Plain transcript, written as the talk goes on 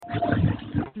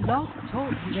Blog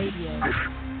Talk Radio.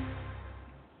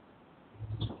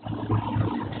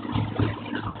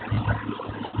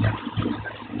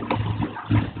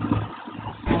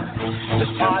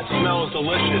 This pot smells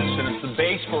delicious, and it's the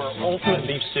base for our ultimate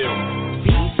beef stew.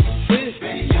 Beef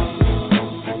stew.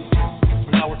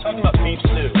 Now we're talking about beef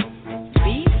stew.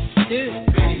 Beef stew.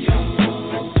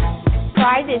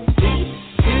 Try this beef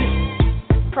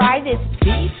stew. Try this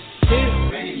beef stew.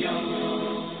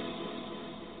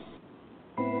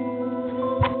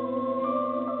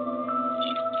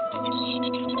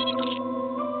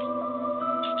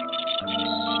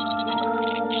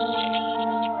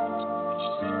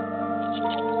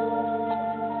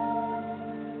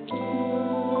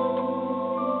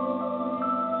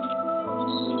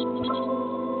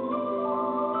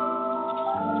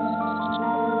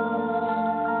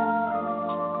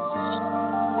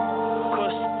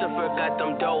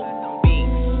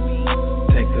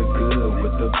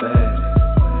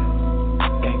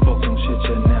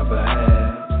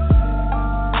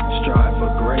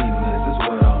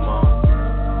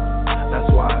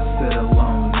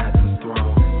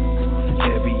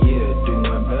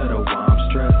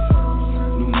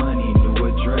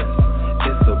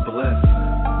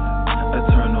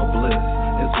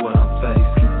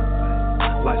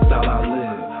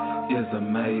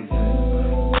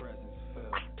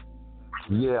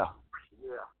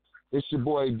 It's your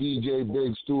boy DJ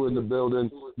Big Stu in the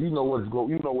building. You know what's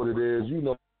you know what it is. You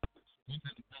know.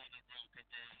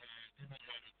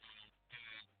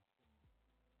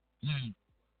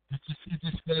 It's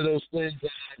just one of those things.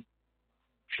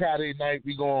 Friday night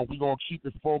we gonna keep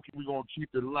it funky. We gonna keep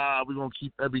it live. We gonna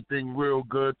keep everything real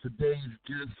good. Today's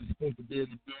guest is supposed to be in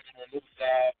the building on this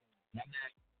side. My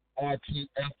man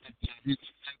RTF.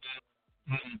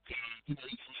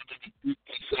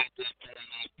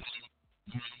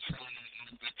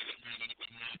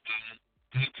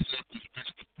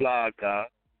 Flyguyz.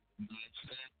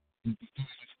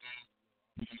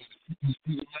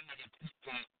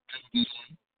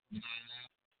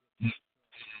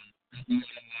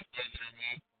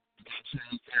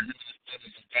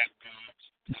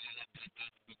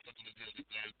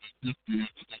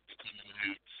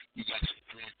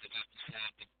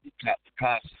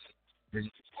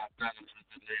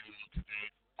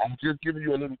 I'm just giving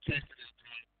you a little taste of this.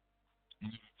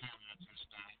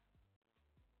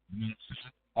 Make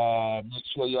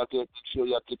sure y'all get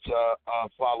your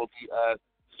follow me at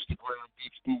Instagram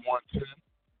BeefStew110.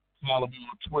 Follow me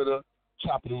on Twitter,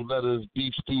 capital letters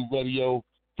Beef Stew Radio,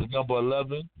 the number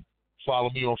 11. Follow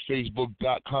me on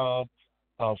Facebook.com,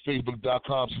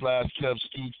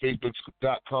 Facebook.com/KevStew,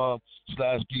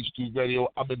 Facebook.com/Beef Stew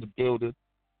Radio. I'm in the building.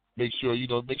 Make sure you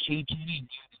tune in.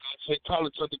 Say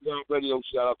College Underground Radio.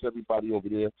 Shout out to everybody over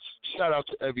there. Shout out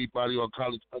to everybody on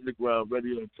College Underground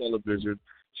Radio and Television.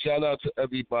 Shout out to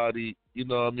everybody,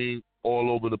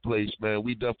 all over the place, man.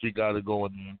 We definitely got it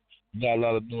going on. We got a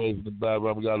lot of noise in the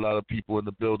background. We got a lot of people in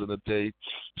the building today.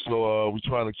 So we're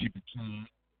trying to keep it clean.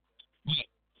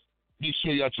 Make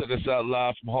sure y'all check us out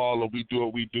live from Harlem. We do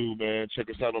what we do, man. Check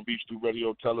us out on Beef Stew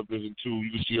Radio Television, too.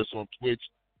 You can see us on Twitch.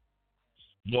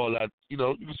 All that, you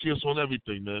can see us on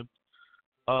everything, man.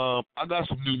 I got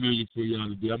some new music for y'all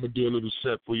today. I'm going to do a little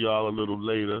set for y'all a little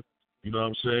later. You know what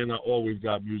I'm saying? I always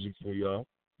got music for y'all.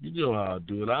 You know how I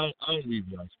do it. I don't leave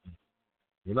y'all stuff.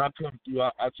 When I come through,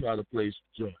 I try to play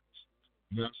some joints.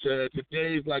 You know what I'm saying?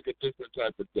 Today is like a different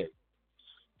type of day.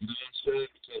 You know what I'm saying?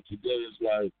 Because today is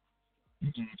like,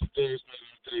 today is one of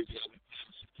those days that I can play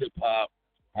some hip-hop,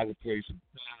 I can play some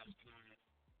jazz,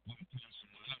 I can play some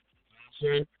rap, you know what I'm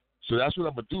saying? So that's what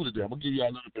I'm going to do today. I'm going to give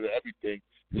y'all a little bit of everything.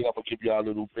 Then I'm going to give y'all a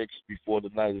little mix before the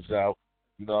night is out.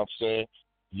 You know what I'm saying?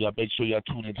 Y'all make sure y'all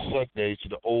tune in Sundays to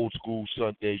the old school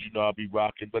Sundays. I'll be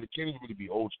rocking. But it can't even really be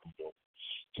old school, though.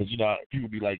 Because, people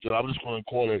be like, I'm just going to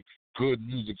call it Good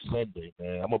Music Sunday,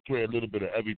 man. I'm going to play a little bit of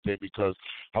everything because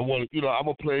I want to, I'm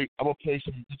going to play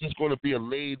some, it's just going to be a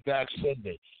laid-back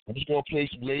Sunday. I'm just going to play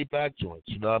some laid-back joints,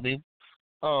 you know what I mean?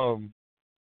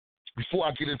 Before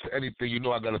I get into anything,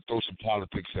 I got to throw some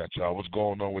politics at y'all. What's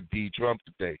going on with D. Trump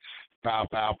today? Pow,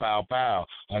 pow, pow, pow.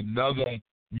 Another,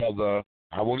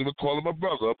 I won't even call him a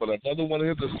brother, but another one of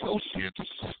his associates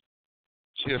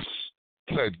just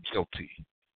pled guilty.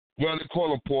 Well, they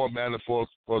call him Paul Manafort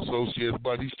associates,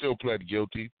 but he still pled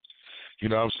guilty. You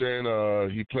know what I'm saying?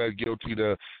 He pled guilty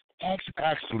to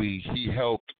actually he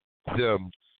helped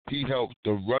them. He helped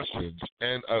the Russians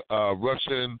and a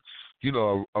Russian,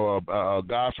 a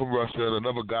guy from Russia and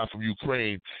another guy from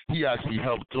Ukraine. He actually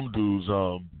helped them dudes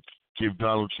give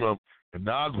Donald Trump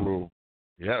inaugural.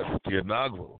 Yes, the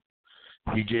inaugural.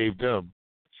 He gave them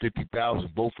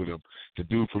 $50,000, both of them. The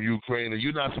dude from Ukraine, and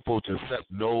you're not supposed to accept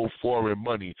no foreign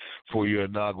money for your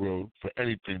inaugural, for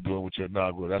anything doing with your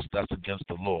inaugural. That's against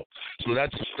the law. So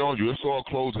that's showing you it's all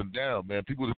closing down, man.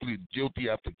 People are pleading guilty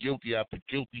after guilty after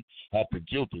guilty after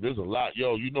guilty. There's a lot.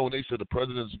 Yo, you know when they said the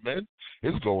president's men,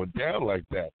 it's going down like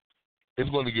that. It's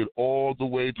going to get all the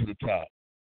way to the top.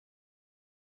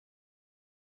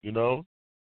 You know?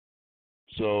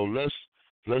 So let's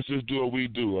just do what we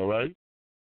do, all right?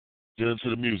 Get into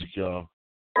the music, y'all.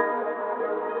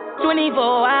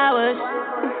 24 hours.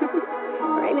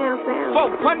 Right now, Sam.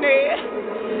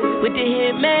 400 with the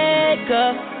hit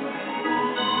maker.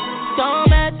 Don't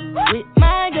mess with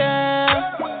my girl.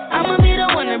 I'ma be the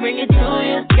one to bring it to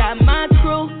you. Got my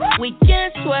crew, we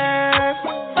can swerve.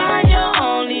 Find your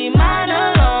only mind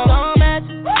alone. Don't mess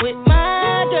with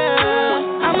my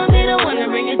girl. I'ma be the one to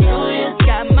bring it to you.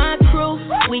 Got my crew,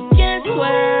 we can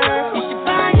swerve. You should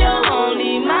find your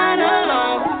only mind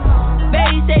alone.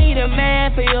 Baby say he the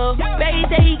man for you. Baby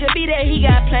say he could be there, he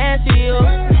got plans for you.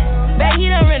 Baby he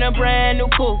done rent a brand new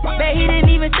coupe. Baby he didn't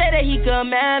even say that he could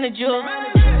manage you.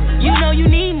 You know you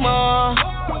need more.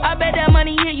 I bet that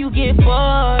money here you get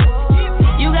bored.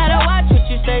 You gotta watch what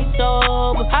you say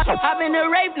sober. Hop in the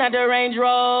rape, not the Range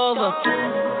Rover.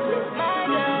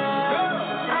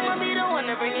 I'ma be the one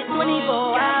to bring it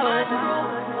 24 hours.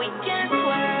 We can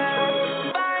swear.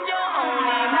 Find your only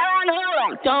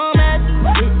mind. Don't mess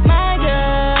with my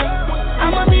girl.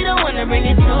 I'ma be the one to bring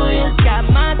it to you. Got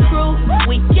my crew,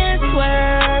 we can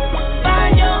swear.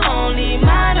 Find your only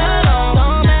mind alone.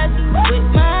 Don't mess with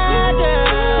my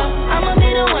girl. I'ma be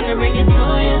the one to bring it to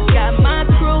you. Got my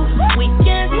crew, we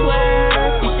can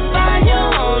swear. You should find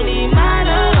your only mind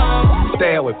alone.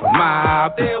 Stay away from my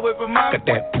got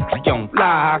that pussy on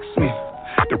locksmith.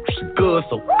 The pussy good,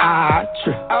 so I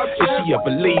trip. If she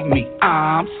ever leave me,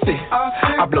 I'm sick.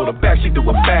 I blow the back, she do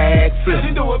a backflip.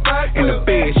 In the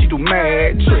bed, she do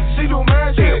mad tricks. Still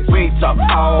we talk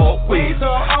always.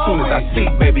 Soon as I see,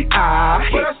 baby, I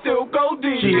hit.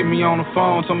 She hit me on the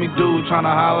phone, told me dude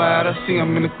tryna holler at her. See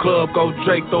him in the club, go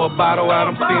Drake, throw a bottle at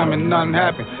him. See him and nothing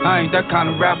happen. I ain't that kind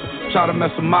of rapper. Try to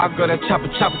mess with my girl, that chopper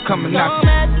coming out.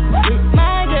 Don't mess with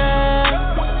my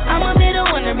girl. I'ma be the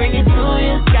one to bring it to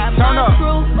you. Got my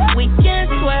crew, we can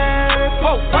swerve.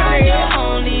 Find your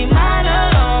only mind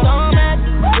alone. Don't mess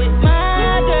with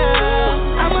my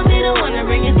girl. I'ma be the one to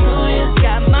bring it to you.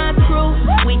 Got my crew,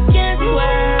 we can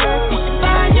swerve. You should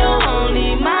find your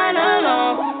only mind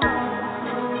alone.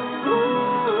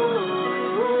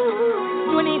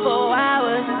 24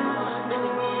 hours.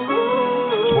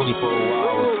 24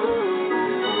 hours.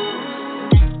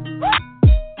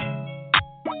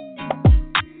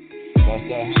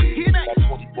 That's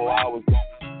 24 hours.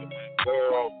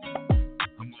 Girl.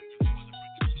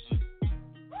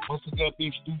 Once again,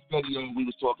 Beef Stew video, we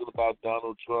was talking about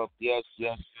Donald Trump. Yes, the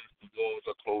doors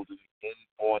are closing in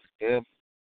on him.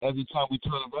 Every time we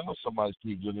turn around, somebody's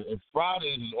speaking. And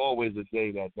Fridays is always a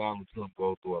day that Donald Trump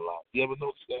goes through a lot. You ever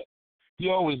notice that? He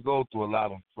always goes through a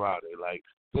lot on Friday. Like,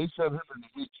 they sent him in the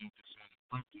week, you could say, his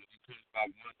birthday. He came back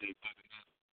Monday,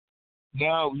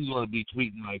 now he's going to be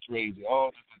tweeting like crazy.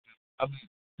 I mean,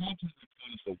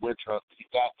 it's a witch hunt. He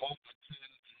got over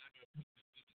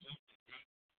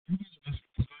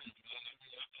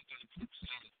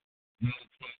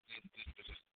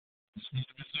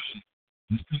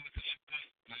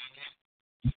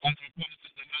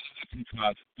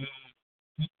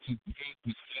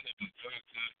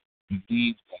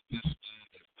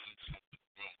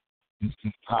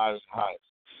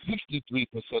 63%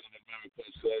 of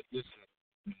Americans said, listen,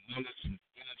 the military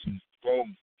is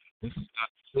wrong. This is not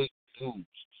fake news.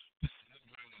 This is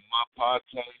in my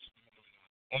podcast,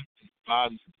 empty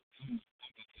bodies,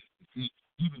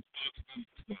 even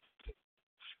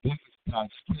this is not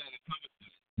scared of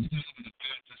this. You know what the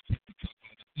bad just take the cup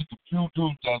on the few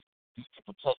dudes that just to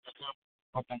protect the cup,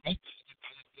 but the rest of the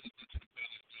people to the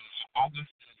better. I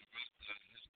understand the rest of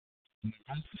this. And the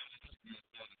rest of this is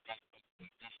the best of the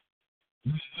best.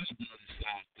 You know this is the other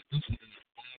side, but this is the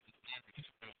bad, this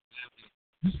is the bad,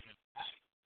 this is the bad.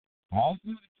 I was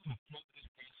really going to plug this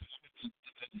person. I'm going to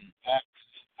get the impact,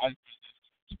 white business,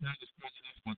 Spanish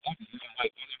presidents, whatever, you know,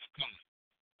 like whatever color.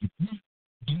 If you're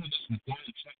doing this with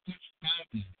Donald Trump, this bad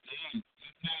is dead.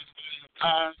 You guys are in your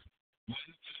cars. Why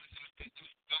you doing this? They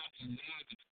just bad and mad.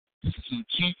 This is your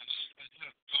achievement. And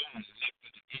you're going to let the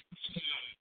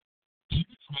keep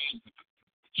it crazy.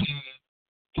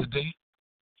 Today,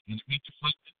 in the future,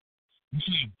 you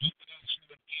see a big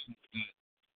human being that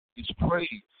is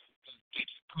praised.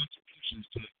 Contributions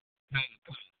to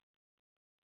mankind.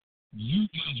 You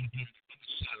guys are doing the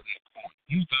other side of that coin.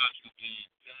 You guys are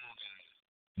being down as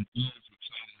the ones who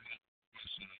try to help the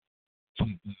person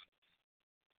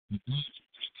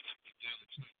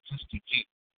to get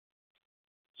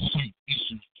certain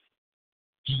issues,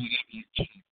 do whatever you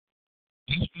can.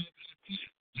 This will be a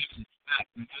kid. This is not,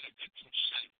 we want to get too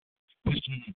safe. This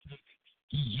is important.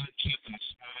 These young kids are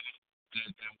smarter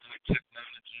than more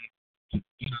technology to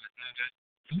be on the internet.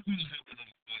 You really have to know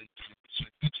the body type. So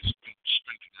you just go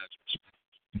straight to that response.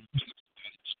 You really have the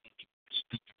body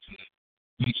speaking to that.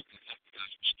 Basically, help you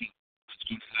guys speak. It's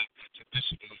going to have that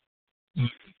traditional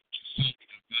movement. You see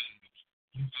the values.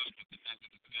 You know what the hell to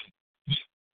go.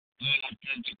 All I do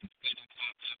is the freedom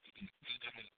part after the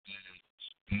freedom and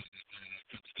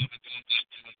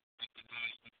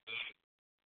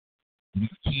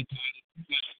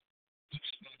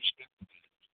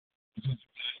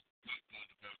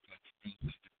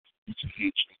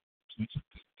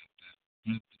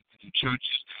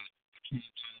churches,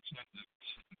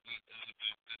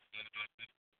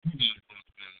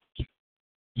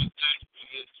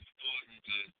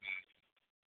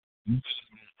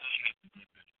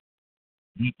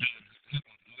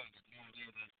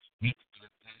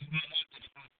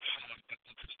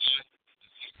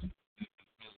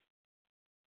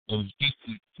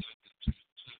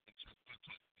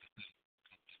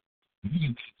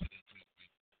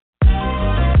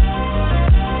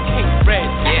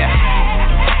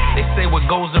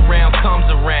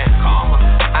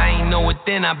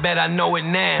 I bet I know it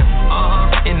now.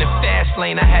 In the fast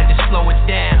lane, I had to slow it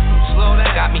down.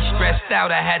 Got me stressed out,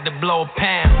 I had to blow a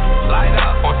pound. Light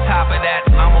up. On top of that,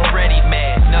 I'm already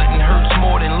mad. Nothing hurts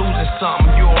more than losing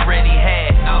something you already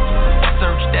had.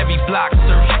 Searched every block,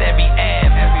 searched every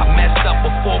ab. I messed up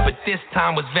before, but this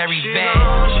time was very bad.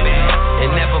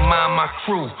 And never mind my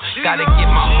crew. Gotta get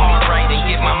my heart right and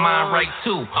get my mind right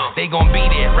too. They gon' be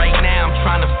there right now, I'm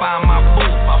trying to find my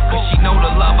boo. Cause she know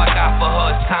the love I got for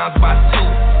her is times by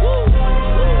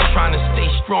 2. Trying to stay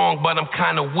strong, but I'm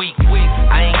kinda weak.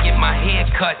 I ain't get my hair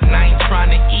cut and I ain't trying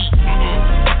to eat.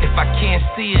 If I can't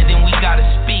see her, then we gotta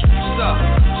speak.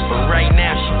 But right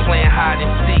now she playing hide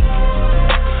and seek.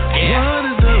 Yeah. What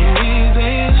is the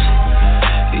reason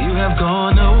you have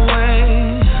gone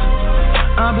away?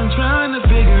 I've been trying to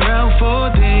figure out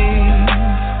for days.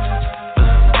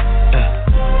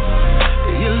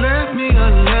 You left me a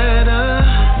letter,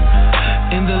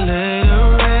 in the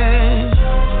letter read,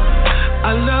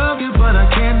 I love you but I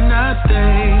cannot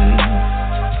stay.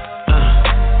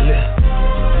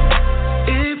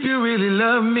 If you really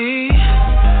love me,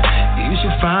 you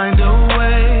should find a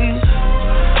way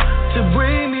to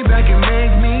bring me back and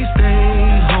make me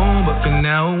stay home. But for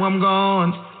now I'm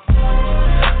gone.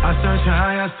 I search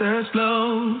high, I search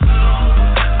low.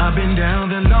 I've been down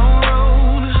the long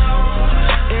road,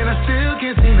 and I still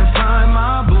can't seem to find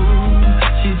my boo.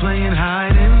 She's playing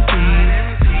hide and seek.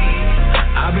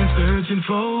 I've been searching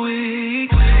for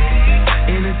weeks,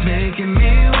 and it's making me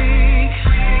weak.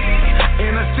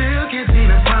 And I still can't seem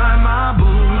to find my boo.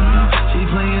 She's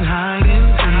playing hide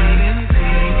and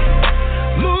seek.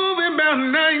 Moving about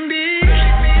 90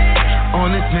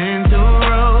 on this mental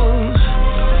road,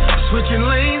 switching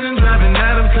lanes and driving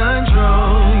out of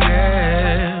control,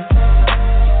 yeah.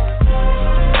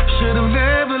 Should've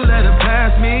never let her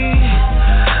pass me,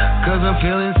 cause I'm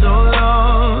feeling so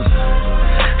lost.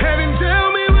 Heaven,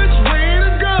 tell me which way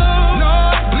to go.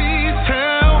 Lord, please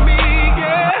tell me,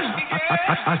 yeah.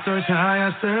 I search high,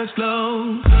 I search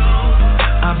low.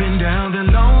 I've been down the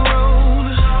long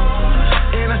road,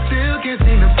 and I still can't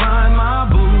seem to find my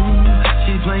boo.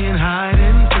 She's playing hide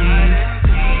and seek.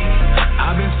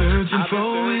 I've been searching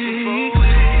for weeks,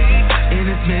 and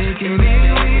it's making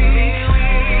me weak.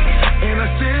 And I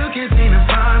still can't seem to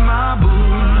find my boo.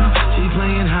 She's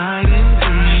playing hide and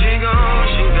seek. She gone,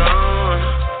 she gone.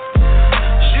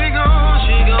 She gone,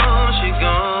 she gone, she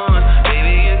gone.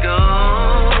 Baby, you're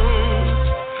gone.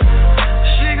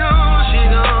 She gone, she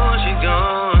gone, she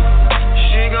gone.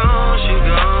 She gone, she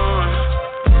gone.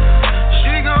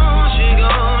 She gone, she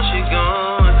gone, she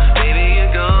gone. Baby,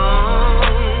 you're gone.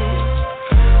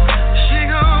 She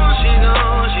gone, she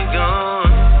gone, she gone.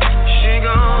 She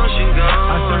gone, she gone.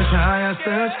 I search high, I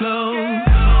search low.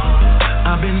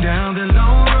 I've been down the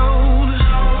long road,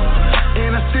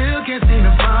 and I still can't seem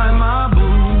to find my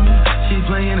boo. She's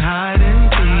playing hide and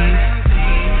seek.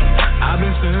 I've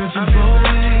been searching for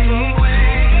weeks,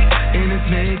 and it's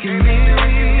making me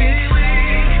weak.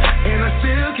 And I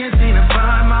still can't seem to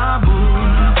find my boo.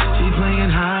 She's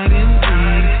playing hide and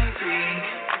seek.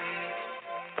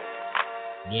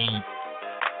 Yeah.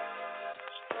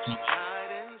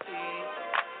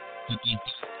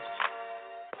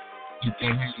 Get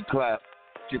that hand clap.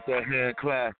 Get that hand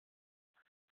clap.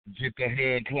 Get that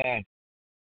hand clap.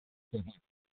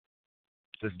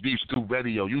 It's Beef Stew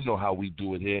Radio. You know how we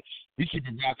do it here. We keep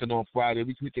it rocking on Friday.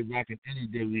 We keep it rocking any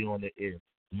day we on the air.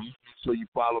 Make sure you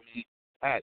follow me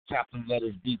at Captain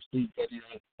Letters Beef Stew Radio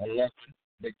 11.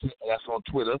 That's on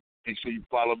Twitter. Make sure you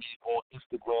follow me on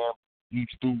Instagram, Beef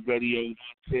Stew Radio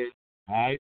 10. All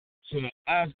right. So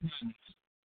as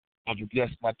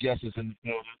my guest is in the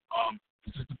building.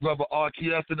 This is the brother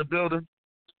RTF in the building.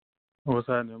 What's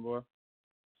happening, boy?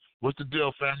 What's the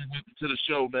deal, family? Welcome to the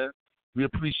show, man. We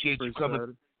appreciate you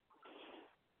coming.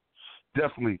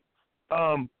 Definitely.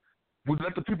 We'll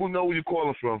let the people know where you're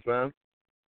calling from, fam.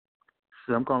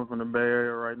 Shit, I'm calling from the Bay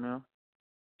Area right now.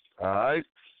 All right.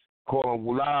 Calling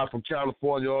live from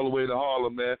California all the way to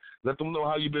Harlem, man. Let them know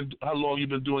how long you've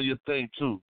been doing your thing,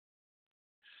 too.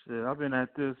 Shit, I've been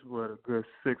at this for a good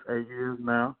 6-8 years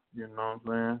now. You know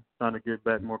what I'm saying? Trying to get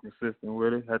back more consistent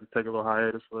with it. Had to take a little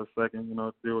hiatus for a second,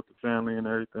 deal with the family and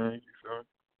everything. You feel me?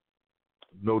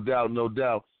 No doubt, no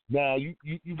doubt. Now, you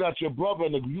got your brother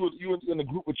in you in the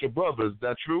group with your brother. Is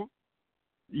that true?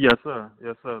 Yes, sir.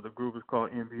 Yes, sir. The group is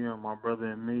called NBM, My Brotha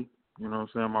An Me. You know what I'm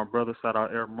saying? My brother, shout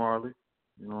out Air Marley.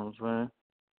 You know what I'm saying?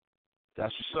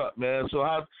 That's what's up, man. So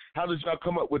how did y'all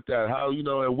come up with that? How,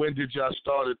 and when did y'all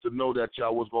started to know that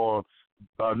y'all was going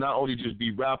to not only just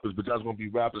be rappers, but y'all was going to be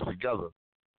rappers together?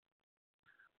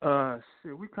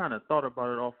 Shit, we kind of thought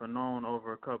about it off and on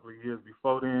over a couple of years.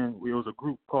 Before then, we had a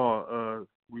group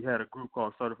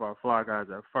called Certified Flyguyz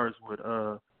at first with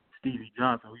Stevie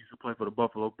Johnson, who used to play for the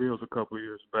Buffalo Bills a couple of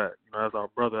years back. That's our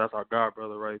brother. That's our god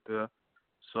brother right there.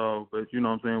 So, but you know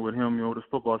what I'm saying, with him, with his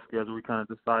football schedule, we kind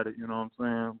of decided, you know what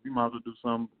I'm saying, we might as well do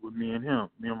something with me and him,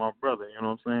 me and my brother, you know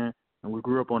what I'm saying? And we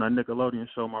grew up on that Nickelodeon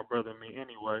show, My Brotha An Me,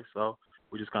 anyway, so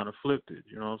we just kind of flipped it,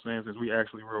 you know what I'm saying? Since we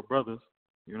actually real brothers,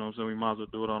 you know what I'm saying, we might as well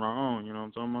do it on our own, you know what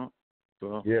I'm talking about?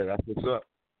 So, yeah, that's what's up.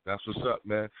 That's what's up,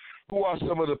 man. Who are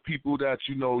some of the people that,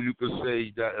 you could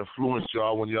say that influenced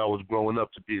y'all when y'all was growing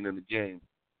up to being in the game?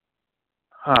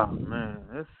 Oh, man,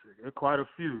 it's quite a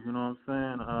few, you know what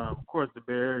I'm saying? Of course, the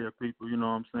Bay Area people, you know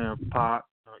what I'm saying? Pac,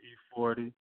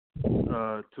 E40,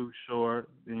 Too Short,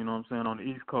 you know what I'm saying? On the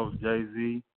East Coast,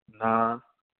 Jay-Z, Nas,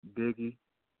 Biggie,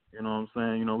 you know what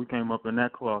I'm saying? We came up in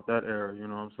that cloth, that era, you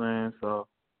know what I'm saying? So,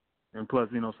 and plus,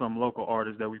 some local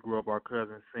artists that we grew up our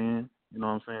cousins seeing, you know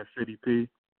what I'm saying? City P,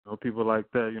 people like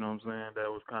that, you know what I'm saying?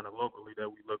 That was kind of locally that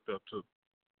we looked up to.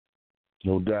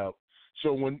 No doubt.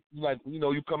 So when,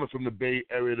 you coming from the Bay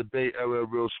Area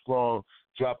real strong,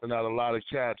 dropping out a lot of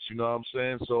cats, you know what I'm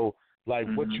saying? So,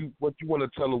 what you want to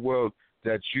tell the world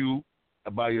that you,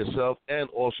 by yourself, and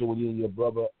also when you and your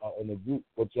brother are in a group,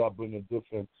 what y'all bringing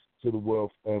different to the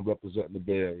world and representing the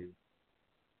Bay Area?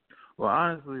 Well,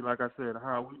 honestly, like I said,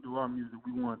 how we do our music,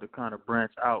 we wanted to kind of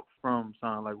branch out from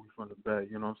sounding like we from the Bay,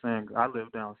 you know what I'm saying? I live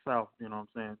down south, you know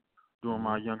what I'm saying? During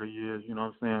my younger years, you know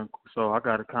what I'm saying? So I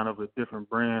got a kind of a different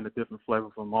brand, a different flavor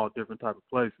from all different type of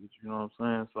places, you know what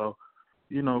I'm saying? So,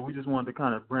 we just wanted to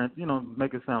kind of branch,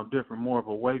 make it sound different, more of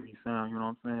a wavy sound, you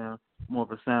know what I'm saying? More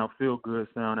of a feel-good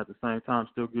sound at the same time,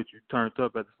 still get you turned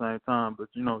up at the same time,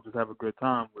 but, just have a good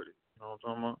time with it, you know what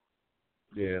I'm talking about?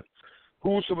 Yeah.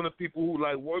 Who are some of the people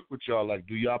who, work with y'all?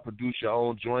 Do y'all produce your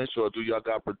own joints, or do y'all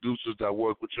got producers that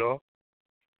work with y'all?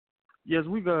 Yes,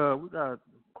 we've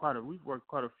worked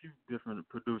quite a few different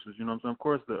producers, you know what I'm saying? Of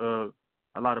course,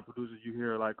 a lot of producers you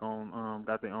hear on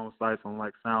got their own sites on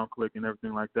SoundClick and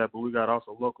everything like that, but we got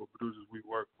also local producers we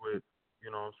work with,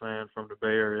 you know what I'm saying, from the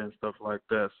Bay Area and stuff like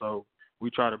that. So we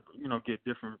try to, get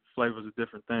different flavors of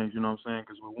different things, you know what I'm saying?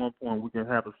 Because at one point we can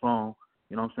have a song,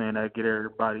 you know what I'm saying, that get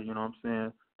everybody, you know what I'm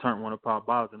saying, turn one of pop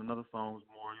bottles, and another song was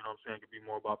more, you know what I'm saying, it could be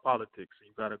more about politics. So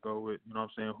you got to go with, you know what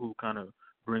I'm saying, who kind of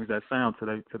brings that sound to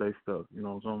their stuff, you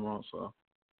know what I'm saying? So.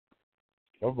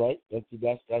 All right,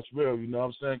 that's real, you know what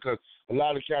I'm saying? Because a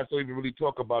lot of cats don't even really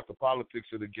talk about the politics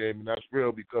of the game, and that's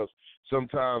real because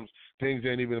sometimes things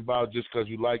ain't even about just because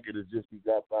you like it. It's just you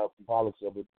got about the politics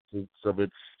of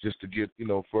it just to get,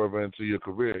 further into your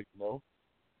career,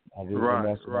 I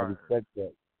respect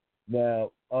that.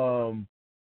 Now,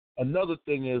 another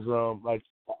thing is an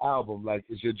album.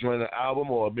 Is your joint an album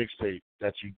or a mixtape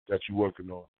that you working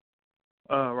on?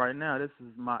 Right now, this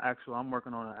is I'm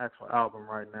working on an actual album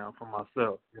right now for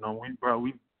myself.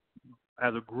 We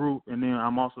as a group, and then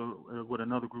I'm also with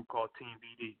another group called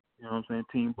TeamBD. You know what I'm saying?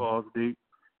 Team Balls Deep.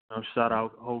 Shout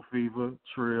out Whole Fever,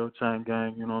 Trill, Chain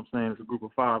Gang. You know what I'm saying? It's a group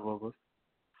of 5 of us.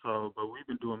 So, but we've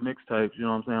been doing mixtapes. You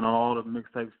know what I'm saying? On all the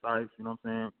mixtape sites. You know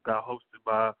what I'm saying? Got hosted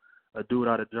by a dude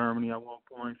out of Germany at one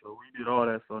point. So we did all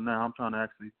that. So now I'm trying to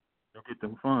actually get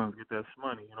them funds, get that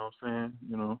money. You know what I'm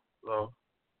saying? So.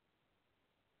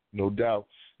 No doubt.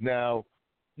 Now,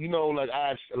 I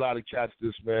ask a lot of cats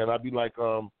this, man. I'd be like,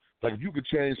 Like, if you could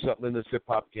change something in this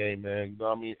hip-hop game, man, you know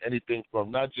what I mean? Anything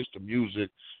from not just the music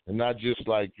and not just,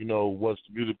 like, you know, what's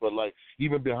the music, but, like,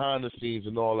 even behind the scenes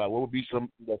and all that, what would be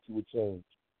something that you would change?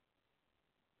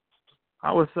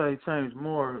 I would say change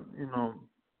more, you know,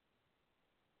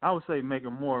 I would say make it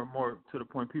more to the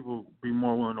point people be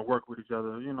more willing to work with each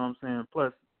other, you know what I'm saying?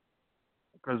 Plus,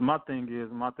 because the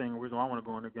reason why I want to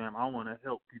go in the game, I want to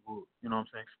help people, you know what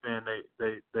I'm saying, expand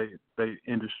they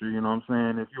industry, you know what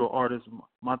I'm saying? If you're an artist,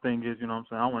 my thing is, you know what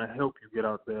I'm saying, I want to help you get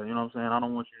out there, you know what I'm saying? I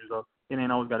don't want you to, it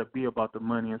ain't always got to be about the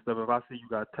money and stuff. If I see you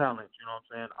got talent, you know what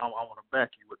I'm saying, I want to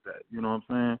back you with that, you know what I'm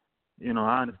saying? You know,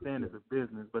 I understand it's a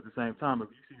business, but at the same time, if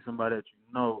you see somebody that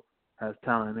you know has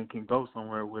talent and can go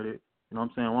somewhere with it, you know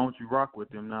what I'm saying, why don't you rock with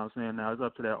them? Now I'm saying, now it's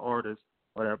up to that artist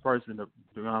or that person to,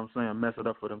 you know what I'm saying, mess it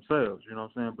up for themselves, you know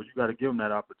what I'm saying? But you got to give them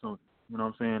that opportunity, you know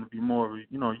what I'm saying, to be more,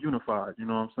 you know, unified, you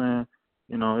know what I'm saying?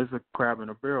 You know, it's a crab in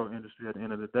a barrel industry at the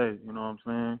end of the day, you know what I'm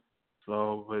saying?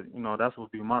 So, but, you know, that's what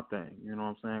would be my thing, you know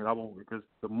what I'm saying? Because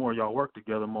the more y'all work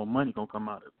together, more money going to come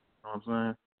out of it, you know what I'm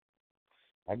saying?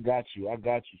 I got you,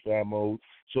 Famo.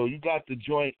 So you got the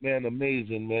joint, man,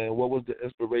 amazing, man. What was the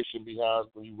inspiration behind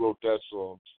when you wrote that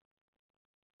song?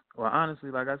 Well,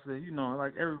 honestly, like I said, you know,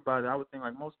 like everybody, I would think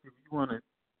like most people, you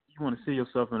want to see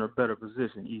yourself in a better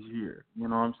position each year. You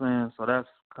know what I'm saying? So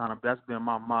that's been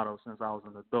my motto since I was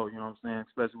an adult. You know what I'm saying?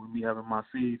 Especially with me having my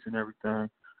seeds and everything.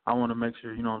 I want to make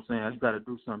sure, you know what I'm saying, you got to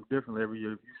do something differently every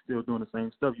year. If you're still doing the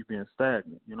same stuff, you're being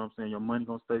stagnant. You know what I'm saying? Your money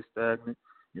gonna stay stagnant.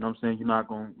 You know what I'm saying? You're not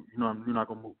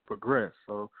gonna progress.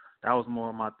 So that was more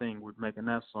of my thing with making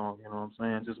that song. You know what I'm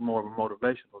saying? Just more of a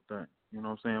motivational thing. You know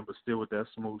what I'm saying? But still with that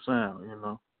smooth sound. You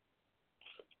know.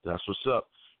 That's what's up.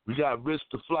 We got Rich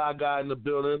the Flyguy in the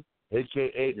building,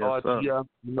 a.k.a. RTF.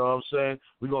 You know what I'm saying?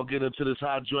 We're going to get into this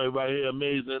hot joint right here.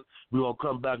 Amazing. We're going to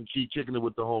come back and keep kicking it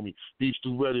with the homie. Beef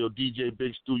Stew Radio, DJ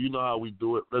Big Stew. You know how we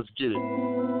do it. Let's get it.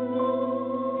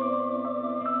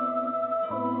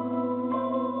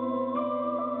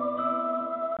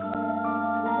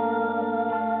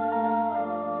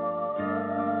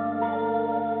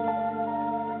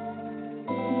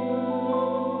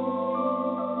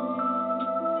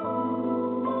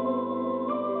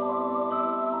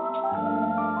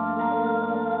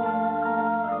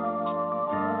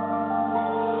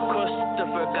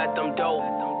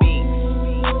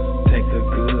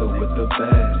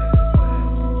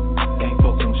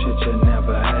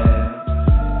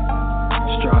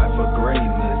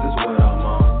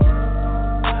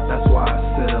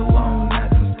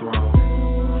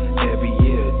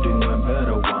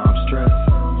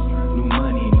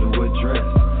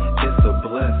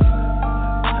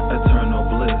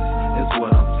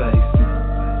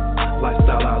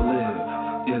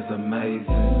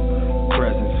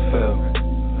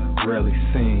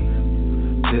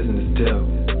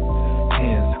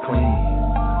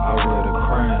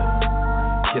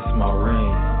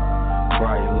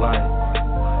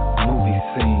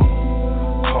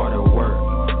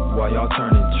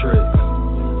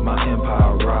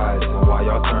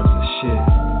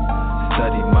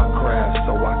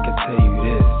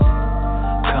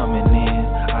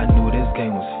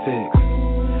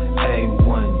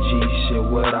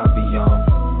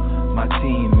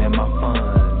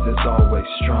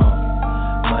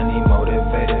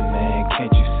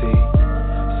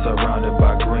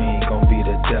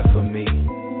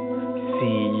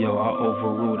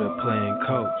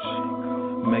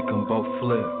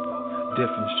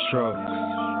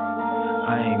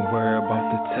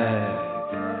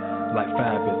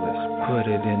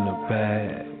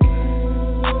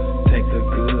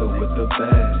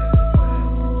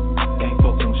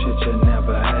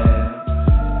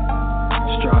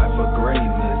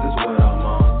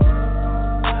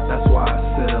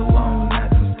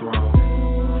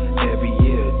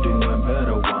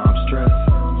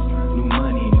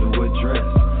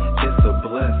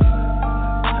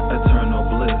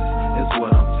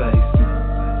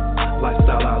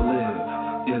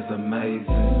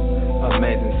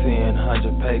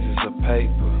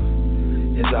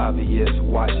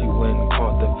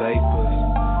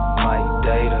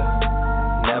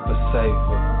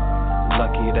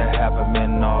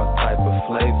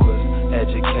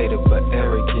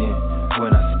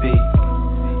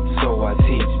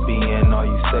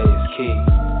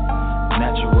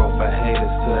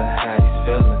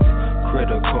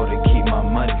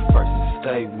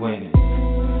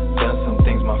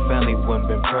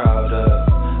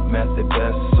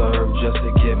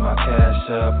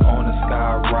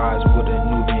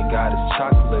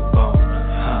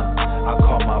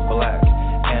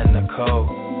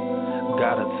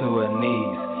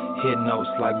 Hit notes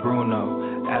like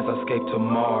Bruno as I escape to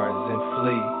Mars and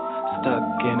flee.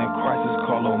 Stuck in a crisis,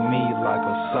 call on me like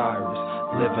Osiris.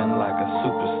 Living like a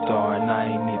superstar and I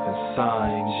ain't even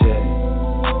signed yet.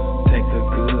 Take the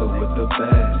good with the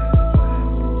bad.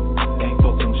 Can't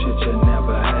fuck them shit you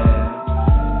never had.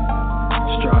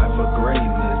 Strive for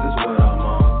greatness is what I'm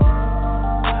on.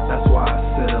 That's why I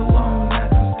sit alone at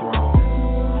the throne.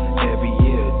 Every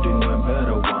year doing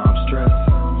better while I'm stressed.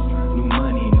 New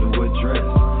money, new address.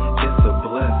 It's a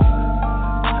blessing.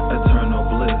 Eternal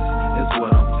bliss is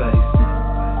what I'm facing.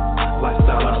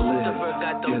 Lifestyle I live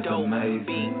is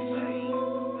amazing.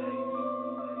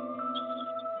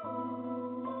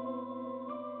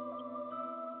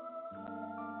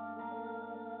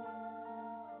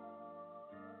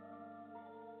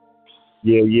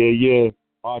 Yeah.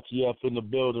 RTF in the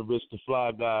building, Rich the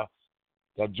Flyguy.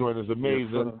 That joint is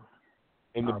amazing.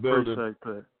 In the building. Appreciate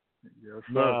that. Yes,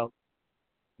 sir.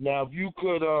 Now, if you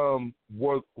could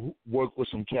work with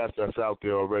some cats that's out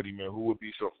there already, man, who would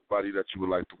be somebody that you would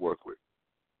like to work with?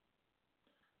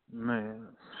 Man,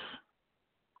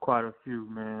 quite a few,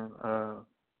 man.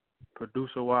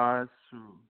 Producer-wise,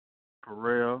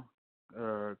 Pharrell,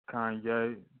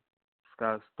 Kanye,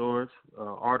 Scott Storch.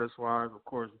 Artist-wise, of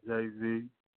course, Jay-Z,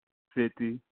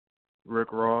 50,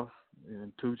 Rick Ross,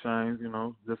 and 2 Chainz. You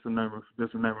know, just to name a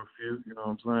few. You know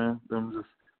what I'm saying? Them just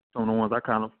some of the ones I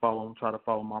kind of follow, try to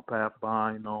follow my path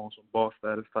behind. You know, on some boss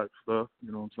status type stuff.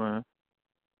 You know what I'm saying?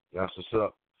 That's what's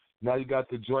up. Now you got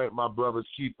the joint, My Brother's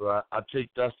Keeper. I take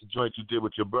that's the joint you did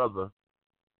with your brother.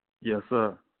 Yes,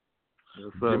 sir.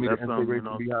 Yes, sir. Give me that's the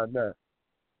inspiration behind that.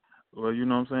 Well, you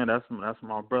know what I'm saying? That's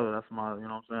my brother. That's my, you know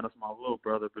what I'm saying? That's my little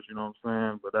brother, but you know what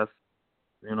I'm saying? But that's,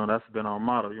 you know, that's been our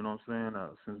motto, you know what I'm saying?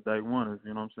 Since day one is,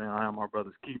 you know what I'm saying? I am my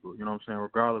brother's keeper, you know what I'm saying?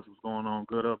 Regardless of what's going on,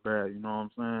 good or bad, you know what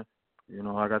I'm saying? You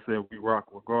know, like I said, we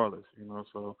rock regardless, you know,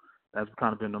 so that's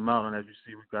kind of been the motto. And as you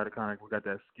see, we got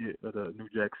that skit of the New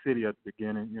Jack City at the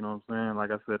beginning, you know what I'm saying?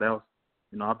 Like I said, that was,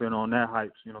 you know, I've been on that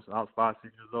hype, you know, so I was 5,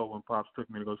 6 years old when Pops took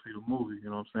me to go see the movie, you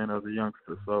know what I'm saying, as a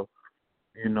youngster. So,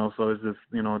 you know, so it's just,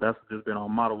 you know, that's just been our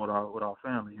motto with our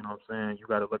family, you know what I'm saying? You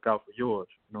got to look out for yours,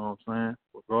 you know what I'm saying,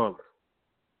 regardless.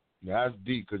 Yeah, that's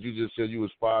deep, because you just said you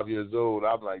was 5 years old.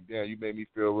 I'm like, damn, you made me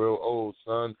feel real old,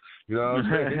 son. You know what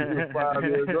I'm saying? You was 5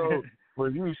 years old.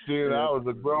 When you said I was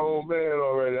a grown man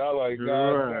already, I like,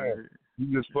 God damn. You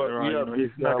just fucked me up. He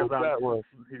snuck us out.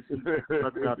 He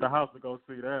snuck me out the house to go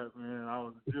see that, man. I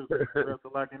was just dressed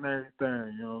like and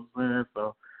everything, you know what I'm saying?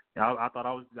 So yeah, I thought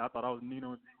I was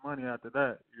Nino and G Money after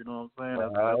that, you know what I'm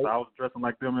saying? That's I was dressing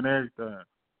like them and everything.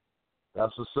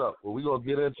 That's what's up. Well, we're going to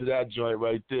get into that joint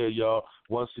right there, y'all.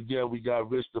 Once again, we got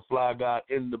Rich the Flyguy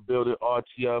in the building,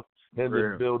 RTF in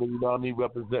the building, you know what I mean,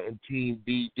 representing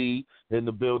TeamBD in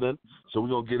the building. So we're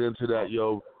going to get into that,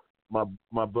 yo.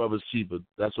 My brother's keeper.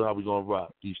 That's how we're going to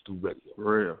rock these 2 radio. For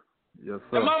real. Yes,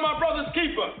 sir. Am I my brother's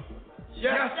keeper?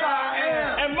 Yes, I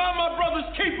am. Am I my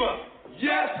brother's keeper?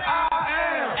 Yes, I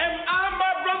am. Am I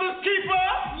my brother's keeper?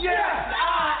 Yes,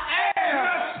 I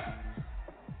am.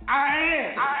 I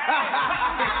am.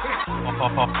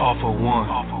 All for one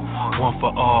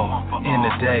for all. In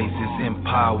the days, this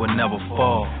empire will never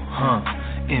fall.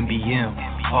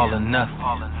 NBM, all or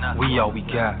nothing. We all we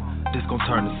got. This gon'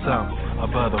 turn to something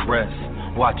above the rest.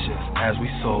 Watch us as we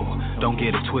soar. Don't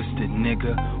get it twisted,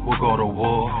 nigga. We'll go to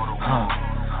war.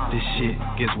 This shit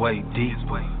gets way deep.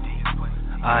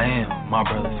 I am my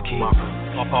brother's keeper.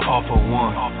 All for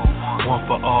one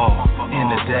for all. In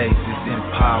the days, this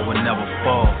empire will never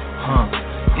fall.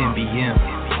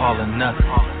 NBM, all or nothing.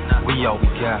 We all we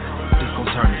got. This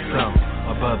gon' turn to something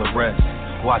above the rest.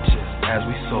 Watch us as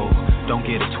we soar. Don't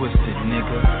get it twisted,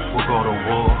 nigga. We'll go to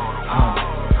war.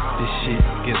 This shit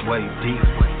gets way deep.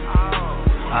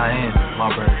 I am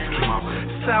my brother's keeper.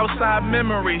 Southside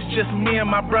memories, just me and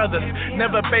my brothers.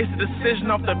 Never base a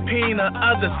decision off the opinion of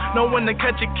others. Know when to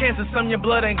cut your cancer, some of your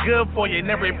blood ain't good for you.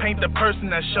 Never paint the person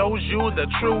that shows you the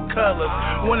true colors.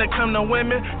 When it come to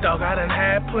women, dog, I done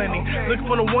had plenty. Look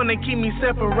for the one that keep me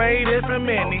separated from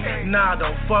any. Nah,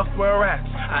 don't fuck with rats,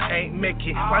 I ain't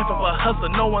Mickey. Life of a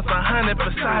hustler, no one's 100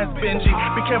 besides Benji.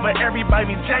 Be careful,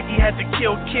 everybody, Jackie had to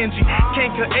kill Kenji.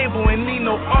 Can't kill Abel and need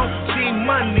no off-G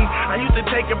money. I used to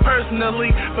take it personally,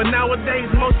 but nowadays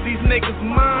most of these niggas'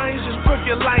 minds just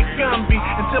crooked like Gumby.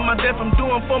 Until my death, I'm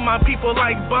doing for my people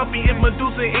like Bumpy. If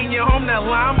Medusa in your home, that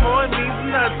line more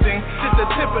means nothing. Just the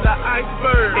tip of the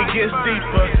iceberg, it gets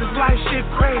deeper. This life shit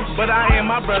crazy, but I am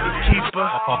my brother's keeper.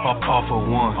 All for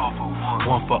one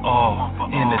for all.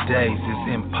 In the days, this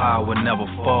empire will never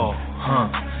fall.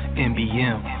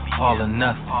 NBM, all or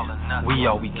nothing. We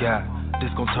all we got.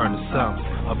 This gon' turn to something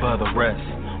above the rest.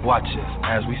 Watch us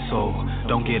as we soar.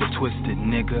 Don't get it twisted,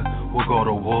 nigga. We'll go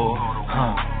to war.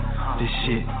 This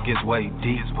shit gets way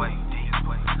deep.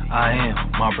 I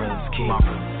am my brother's keeper.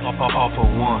 All for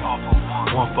one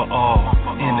for all.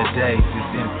 In the days, this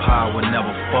empire will never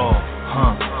fall.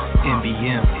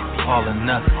 NBM, all or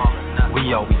nothing.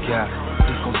 We all we got.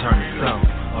 This gon' turn to something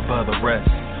above the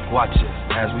rest. Watch us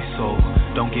as we soar.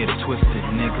 Don't get it twisted,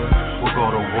 nigga. We'll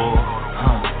go to war.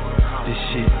 This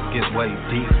shit gets way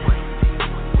deep.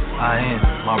 I am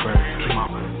my brother's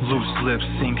keeper. Loose lips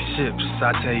sink ships.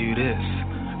 I tell you this.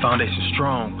 Foundation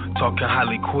strong, talking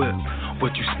highly equipped.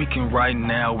 What you speaking right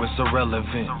now is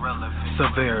irrelevant.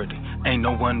 Severity, ain't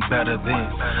no one better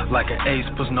than. Like an ace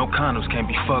plus no condoms can't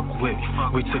be fucked with.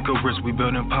 We took a risk, we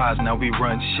built empires, now we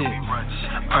run shit.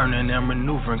 Earning and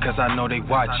maneuvering cause I know they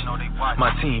watch.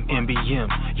 My team,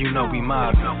 NBM, you know we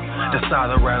mobbing. The side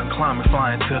of riding, climbing,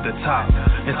 flying to the top.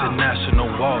 International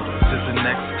waters is the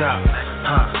next stop.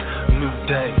 New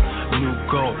day, new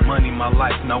goal, money my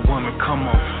life, now woman come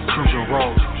on, cruise your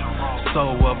road.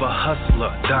 Soul of a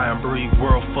hustler, dying breed,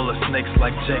 world full of snakes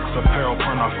like Jake's apparel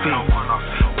upon our feet.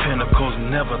 Pinnacles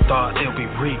never thought it'd be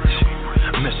reached.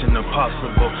 Mission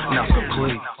impossible, now it's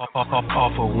complete.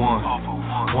 All for one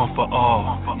for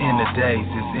all. In the days,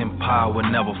 this empire will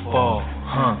never fall.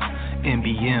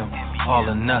 NBM, all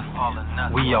or nothing.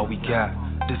 We all we got.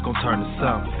 This gon' turn to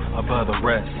something above the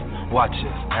rest. Watch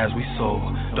us as we soar.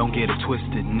 Don't get it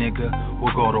twisted, nigga.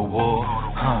 We'll go to war.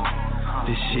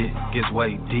 This shit gets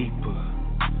way deeper.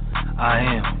 I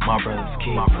am my brother's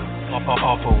keeper.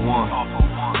 All for one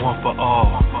for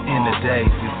all. In the days,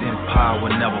 this empire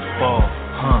will never fall.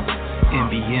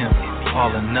 NBM,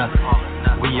 all or nothing.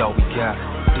 We all we got.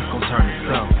 This gon' turn to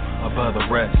something above the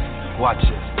rest. Watch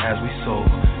us as we soar.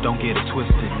 Don't get it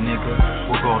twisted, nigga.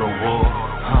 We'll go to war.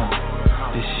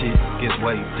 This shit gets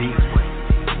way deeper.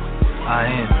 I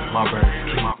am my brother's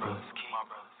keeper.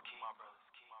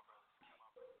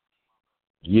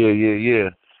 Yeah.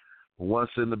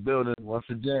 Once in the building, once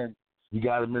again, you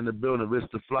got him in the building. Rich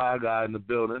the Flyguy in the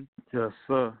building. Yes,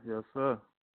 sir.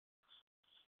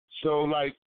 So,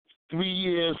 like, 3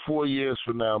 years, 4 years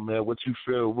from now, man, what you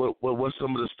feel? What's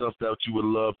some of the stuff that you would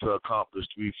love to accomplish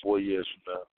 3, 4 years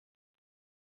from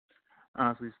now?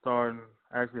 Honestly,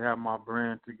 actually having my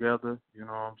brand together. You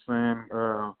know what I'm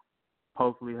saying?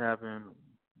 Hopefully having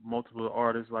multiple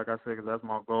artists, like I said, because that's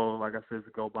my goal, like I said,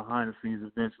 to go behind the scenes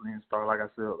eventually and start, like I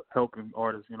said, helping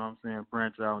artists, you know what I'm saying,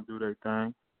 branch out and do their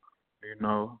thing, you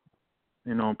know,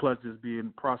 and plus just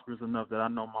being prosperous enough that I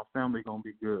know my family going to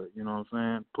be good, you know what I'm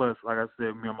saying? Plus, like I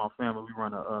said, me and my family, we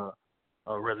run a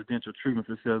residential treatment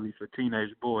facility for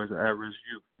teenage boys, at-risk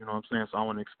youth, you know what I'm saying? So I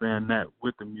want to expand that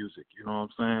with the music, you know what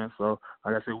I'm saying? So,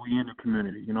 like I said, we in the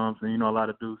community, you know what I'm saying? You know, a lot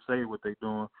of dudes say what they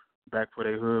doing back for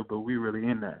their hood, but we really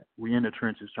in that. We in the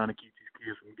trenches trying to keep these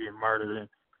kids from getting murdered and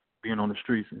being on the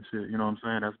streets and shit. You know what I'm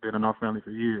saying? That's been in our family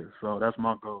for years. So that's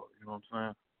my goal. You know what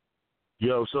I'm saying?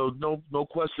 Yo, so no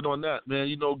question on that, man.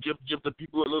 You know, give the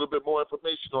people a little bit more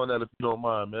information on that if you don't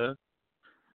mind, man.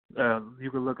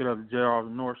 You can look it up, JR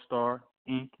North Star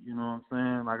Inc. You know what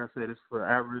I'm saying? Like I said, it's for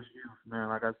at-risk youth, man.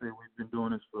 Like I said, we've been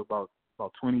doing this for about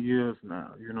 20 years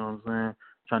now. You know what I'm saying?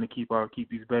 Trying to keep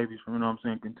these babies from, you know what I'm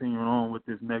saying, continuing on with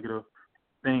this negative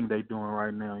thing they doing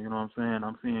right now. You know what I'm saying?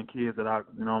 I'm seeing kids that I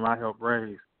help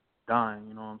raise dying,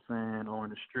 you know what I'm saying, or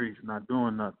in the streets, not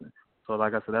doing nothing. So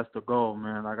like I said, that's the goal,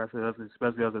 man. Like I said, that's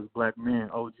especially us as black men,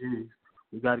 OGs,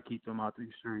 we got to keep them out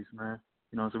these streets, man.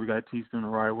 You know what I'm saying? We got to teach them the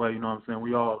right way. You know what I'm saying?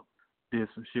 We all did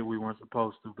some shit we weren't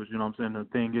supposed to, but you know what I'm saying? The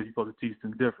thing is, you're supposed to teach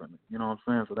them differently. You know what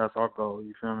I'm saying? So that's our goal.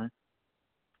 You feel me?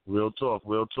 Real talk.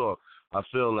 I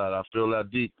feel that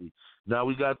deeply. Now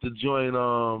we got to join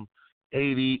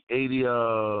 80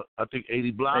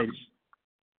 blocks.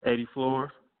 80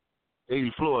 floors.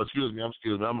 80 floors, excuse me.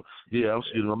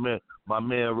 My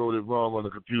man wrote it wrong on the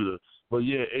computer. But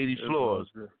yeah, 80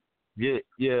 floors. Yeah.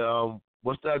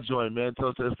 What's that joint, man? Tell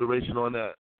us the inspiration on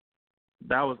that.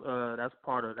 That was that's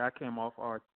part of that came off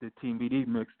the TeamBD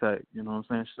mixtape. You know what I'm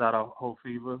saying? Shout out Hope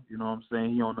Fever. You know what I'm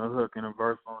saying? He on the hook and a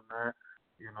verse on that.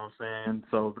 You know what I'm saying?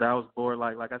 So that was bored,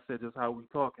 like I said, just how we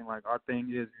talking. Like our thing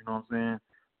is, you know what I'm saying?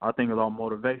 Our thing is all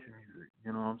motivation music.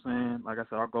 You know what I'm saying? Like I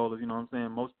said, our goal is, you know what I'm saying?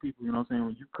 Most people, you know what I'm saying,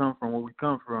 when you come from where we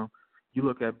come from, you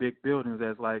look at big buildings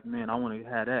as like, man, I want to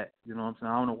have that. You know what I'm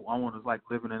saying? I want to like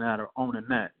living in that or owning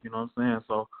that. You know what I'm saying?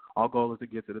 So our goal is to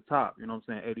get to the top. You know what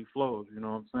I'm saying? 80 floors. You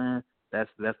know what I'm saying?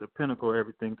 That's the pinnacle of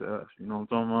everything to us. You know what I'm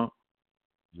talking about?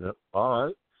 Yep. All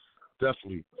right.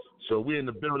 Definitely. So we in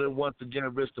the building once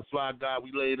again. Rich the Flyguy.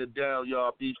 We laying it down,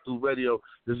 y'all. Beef Through Radio.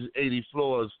 This is 80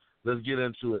 floors. Let's get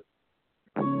into it.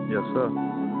 Yes, sir.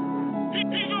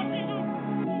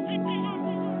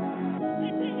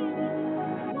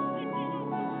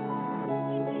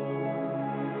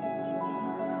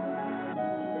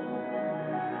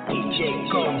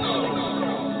 DJ Ghost.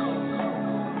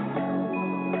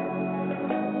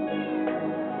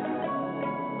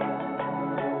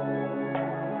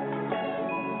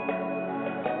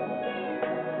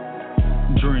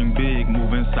 Dream big,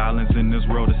 moving silence in this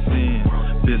world of sin.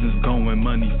 Business going,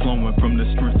 money flowing from the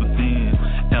strength within.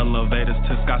 Elevators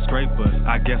to skyscrapers,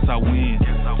 I guess I win.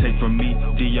 Take from me,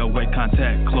 DOA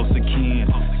contact, close kin.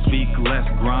 Speak less,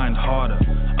 grind harder,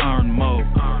 earn more.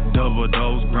 Double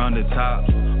dose, grounded top,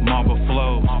 marble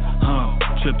flow.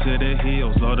 Trip to the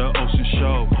hills or the ocean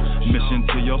shore. Mission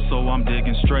to your soul, I'm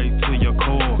digging straight to your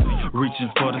core.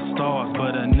 Reaching for the stars,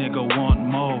 but a nigga want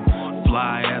more.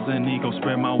 Fly as an eagle,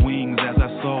 spread my wings as I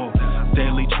soar.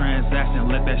 Daily transaction,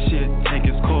 let that shit take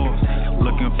its course.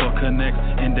 Looking for connects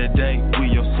in the day, we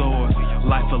your source.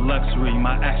 Life a luxury,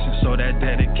 my actions show that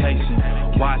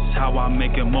dedication. Watch how I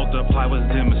make it multiply with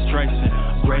demonstration.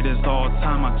 Greatest all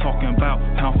time, I'm talking about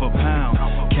pound for pound.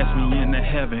 Catch me in the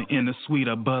heaven, in the suite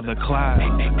above the clouds.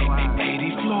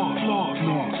 80 floors.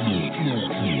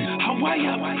 Hawaii,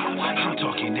 I'm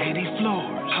talking 80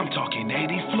 floors. I'm talking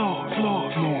 80 floors.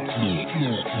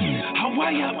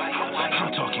 Hawaii,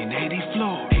 I'm talking 80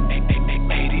 floors.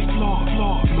 80 floors.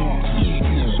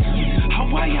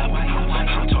 Hawaii,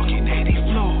 I'm talking 80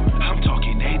 floors. I'm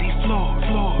talking 80 floors.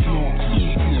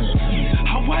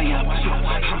 Hawaii,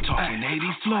 I'm talking 80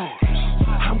 floors.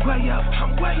 I'm way up,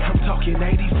 I'm talking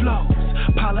 80 floors.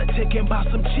 Politicking about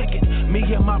some chicken, me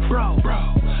and my bro.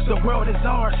 The world is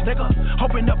ours, nigga,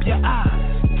 open up your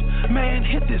eyes. Man,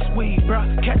 hit this weed,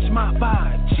 bruh, catch my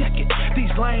vibe, check it.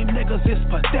 These lame niggas is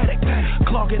pathetic.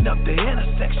 Clogging up the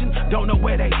intersection, don't know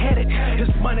where they headed. There's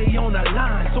money on the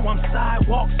line, so I'm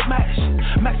sidewalk smashing.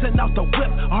 Maxing out the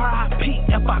whip, RIP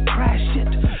if I crash it.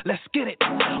 Let's get it,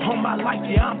 on my life,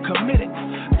 yeah, I'm committed.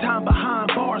 Time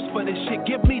behind bars for this shit,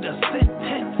 give me the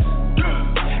sentence.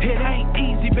 It ain't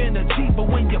easy being a G, but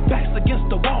when your back's against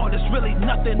the wall, there's really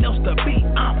nothing else to be.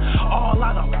 I'm all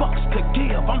out of fucks to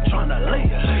give, I'm trying to live.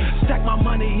 Stack my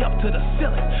money up to the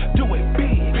ceiling, do it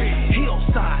big.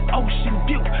 Hillside, ocean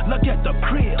view, look at the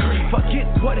crib. Forget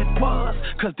what it was,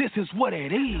 cause this is what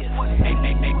it is. 80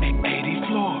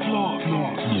 floors.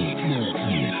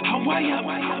 Hawaii,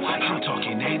 I'm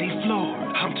talking 80 floors.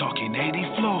 I'm talking 80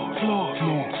 floors.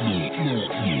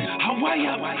 Hawaii,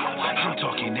 I'm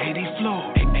talking 80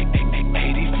 floors.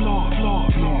 80 floors.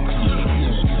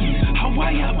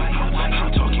 Hawaii,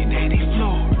 I'm talking 80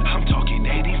 floors. I'm talking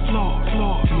 80 floors.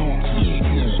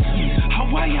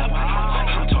 Hawaii,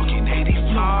 I'm talking 80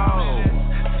 floors.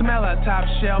 Smell a top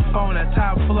shelf on the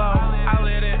top floor.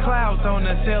 Clouds on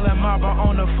the ceiling, marble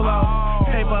on the floor.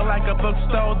 Paper like a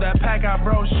bookstore, the pack I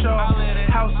brochure.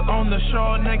 House on the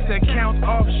shore, next account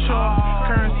offshore.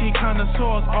 Currency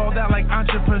connoisseurs, all that like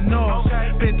entrepreneurs.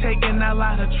 Been taking a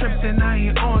lot of trips and I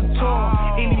ain't on tour.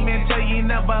 Any man tell you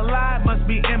never lied, must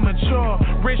be immature.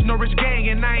 Rich, no rich gang,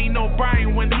 and I ain't no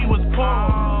Brian when he was poor.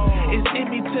 It's in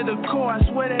me to the core, I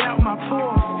sweat it out my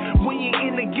pores. When you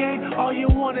in the game, all you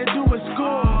wanna do is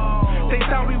score. They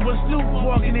thought we was Snoop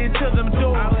walking into them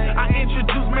doors. I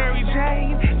introduced Mary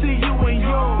Jane to you and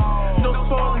yours. No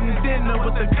spoiling the dinner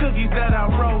with the cookies that I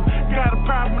wrote. Got a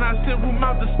problem when I sit with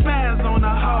mouth to spaz on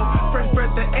the hoe. Fresh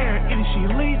breath of air, either she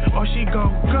leave or she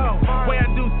gon' go. Way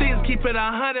I do things, keep it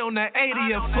 100 on the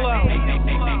 80th floor.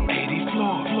 80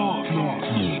 floors.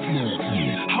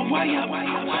 Hawaii,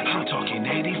 I'm talking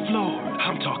 80 floors.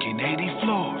 I'm talking 80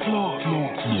 floors.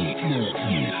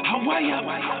 Hawaii,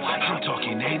 I'm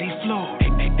talking 80 floors.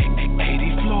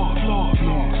 80 floors.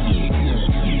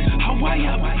 Hawaii,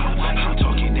 I'm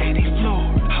talking 80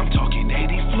 floors. I'm talking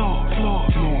 80 floors.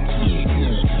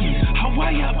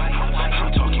 Hawaii,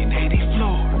 I'm talking 80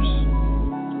 floors.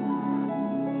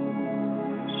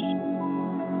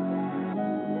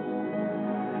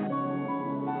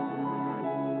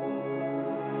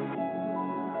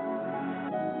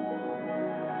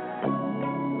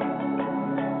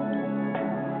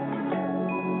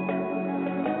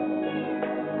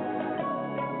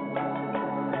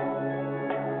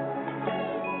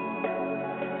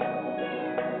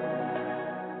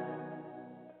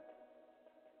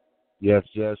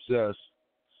 Yes.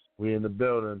 We in the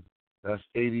building. That's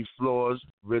 80 floors.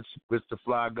 Rich the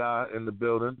Flyguy in the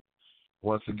building.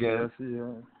 Once again,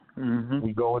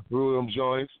 we going through them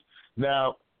joints.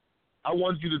 Now, I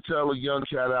want you to tell a young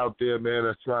cat out there, man,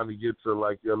 that's trying to get to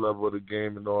like your level of the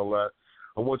game and all that.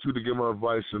 I want you to give them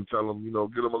advice and tell them,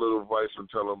 give them a little advice and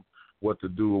tell them what to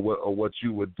do or what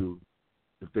you would do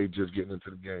if they just getting into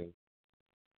the game.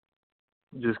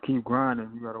 Just keep grinding.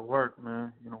 You gotta work,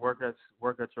 man. Work at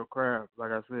your craft.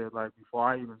 Like I said, like before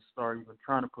I even start even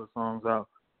trying to put songs out,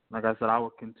 like I said, I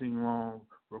would continue on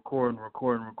recording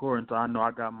until I know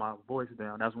I got my voice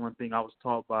down. That's one thing I was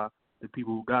taught by the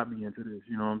people who got me into this.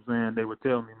 You know what I'm saying? They would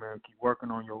tell me, man, keep working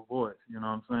on your voice. You know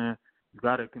what I'm saying? You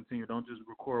got to continue. Don't just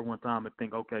record one time and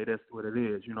think, okay, that's what it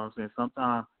is. You know what I'm saying?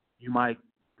 Sometimes you might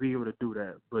be able to do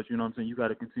that, but you know what I'm saying? You got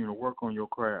to continue to work on your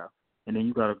craft, and then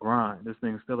you got to grind. This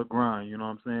thing's still a grind. You know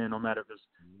what I'm saying? No matter if it's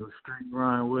the street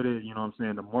grind with it, you know what I'm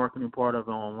saying? The marketing part of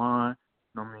it online.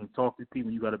 You know what I mean? Talk to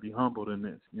people. You got to be humbled in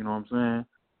this. You know what I'm saying?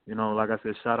 You know, like I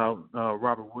said, shout out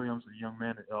Robert Williams, a young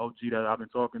man, the OG that I've been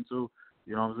talking to.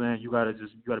 You know what I'm saying? You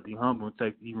gotta be humble and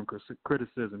take even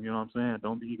criticism. You know what I'm saying?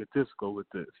 Don't be egotistical with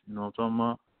this. You know what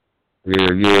I'm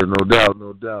talking Yeah, about?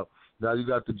 no doubt. Now you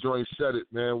got the joint Set It,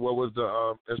 man. What was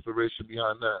the inspiration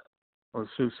behind that? Well,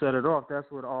 shoot, Set It Off. That's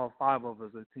what all 5 of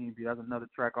us at TeamBD. That's another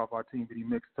track off our TeamBD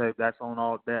mixtape. That's on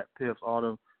all that Piffs, all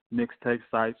the mixtape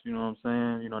sites. You know what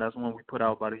I'm saying? You know, that's one we put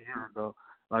out about a year ago.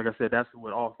 Like I said, that's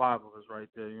with all 5 of us right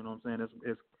there. You know what I'm saying?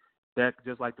 It's that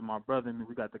just like My Brotha An Me,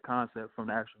 we got the concept from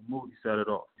the actual movie Set It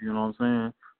Off. You know what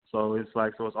I'm saying? So it's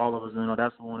all of us. You know,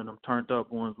 that's one of them turned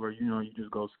up ones where you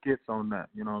just go skits on that.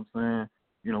 You know what I'm saying?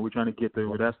 You know, we're trying to get there.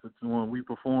 That's the one we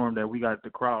performed that we got the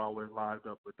crowd always lived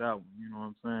up with that one. You know what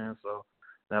I'm saying? So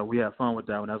that we had fun with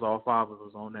that one. That's all 5 of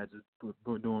us on that. Just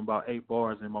doing about 8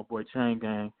 bars, and my boy Chain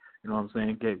Gang, you know what I'm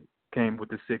saying, came with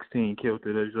the 16, killed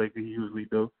it as like he usually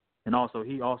do. And also,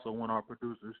 he also one of our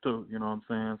producers too. You know what I'm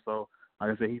saying? So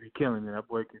like I said, he be killing it. That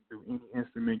boy can do any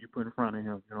instrument you put in front of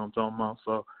him. You know what I'm talking about?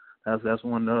 So that's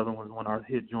one of the other ones, one of our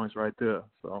hit joints right there.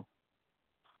 So.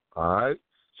 All right.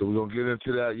 So we're going to get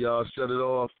into that, y'all. Shut it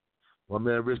off. My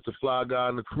man Rich the Flyguy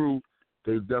and the crew,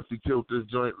 they definitely killed this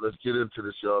joint. Let's get into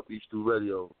this, y'all. Beach Through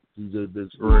Radio. DJ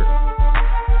Big Spirit.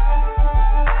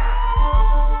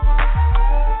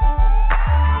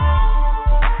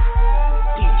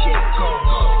 DJ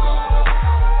Go.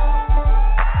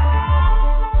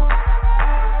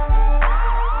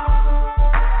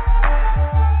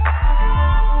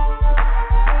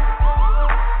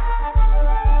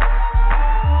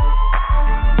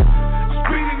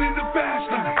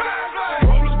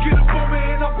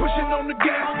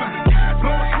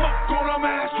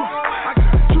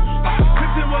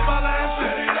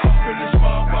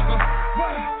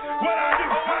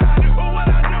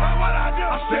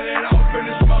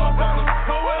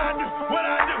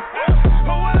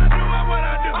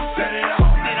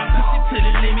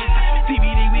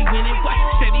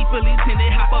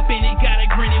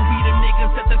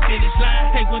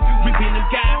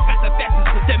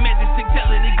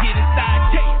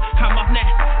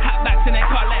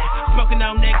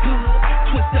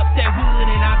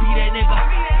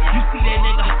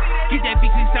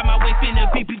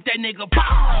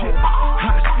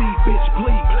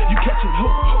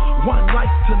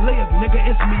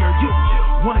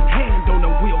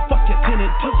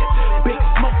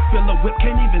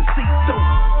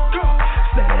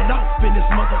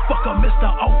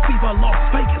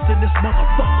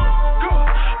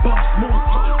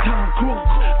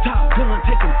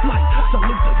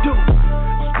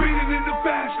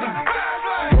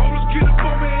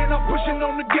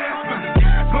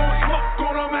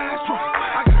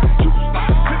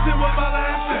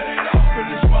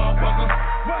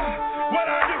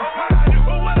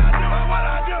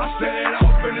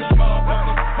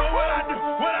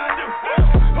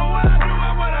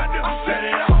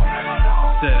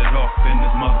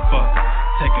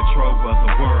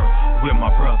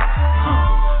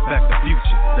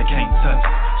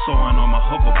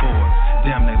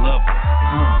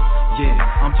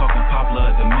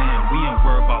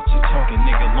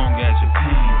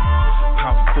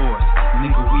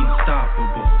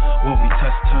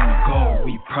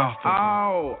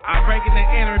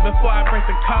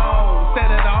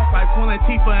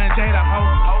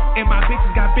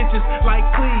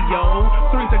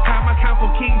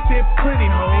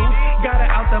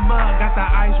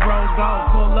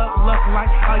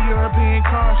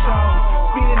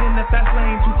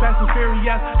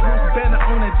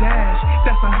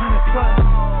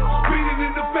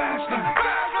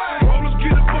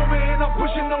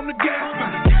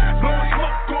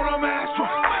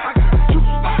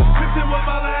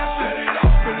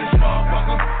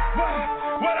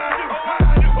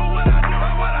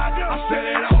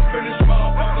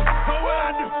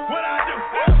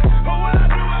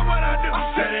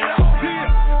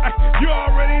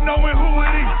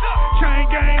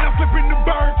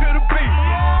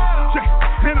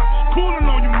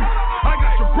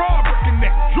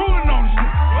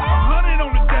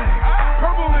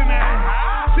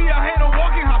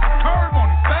 Walking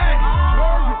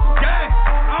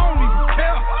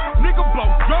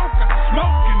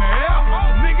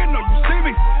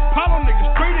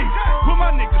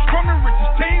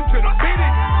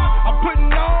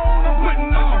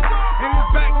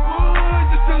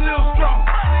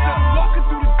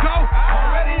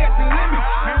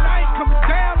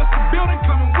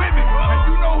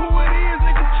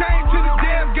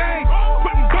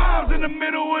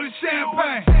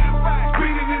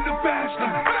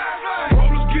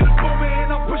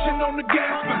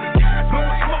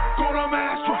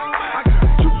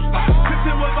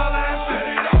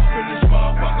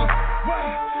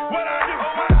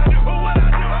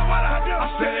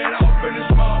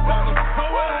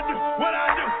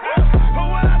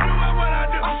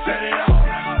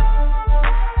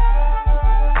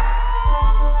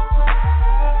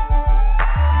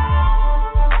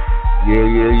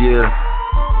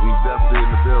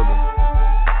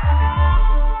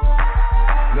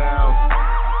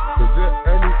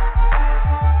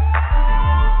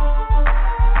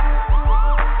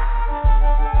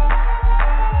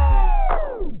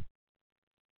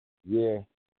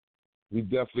We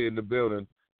definitely in the building.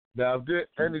 Now, is there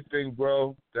anything,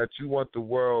 bro, that you want the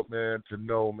world, man, to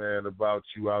know, man, about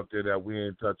you out there that we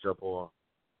ain't touch up on?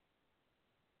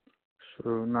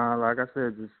 Sure. Nah, like I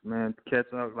said, just, man,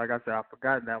 catch up. Like I said, I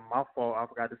forgot that. My fault. I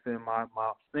forgot to send my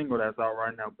single that's out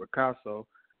right now, Picasso.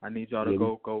 I need y'all to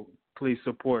go. Please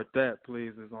support that.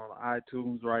 Please, it's on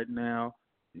iTunes right now.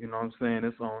 You know what I'm saying?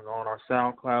 It's on our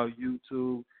SoundCloud,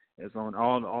 YouTube. It's on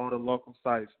all the local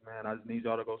sites, man. I just need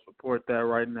y'all to go support that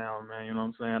right now, man. You know what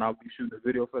I'm saying? I'll be shooting a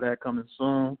video for that coming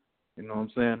soon. You know what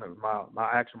I'm saying?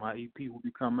 My EP will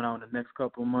be coming out in the next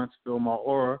couple of months. Feel my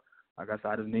aura. Like I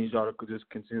said, I just need y'all to just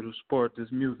continue to support this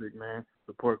music, man.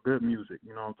 Support good music.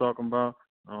 You know what I'm talking about?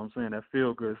 You know what I'm saying? That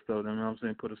feel good stuff. You know what I'm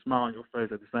saying? Put a smile on your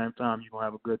face at the same time. You're going to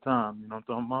have a good time. You know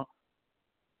what I'm talking about?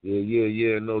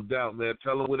 Yeah, no doubt, man.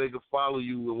 Tell them where they can follow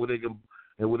you and where they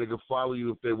can follow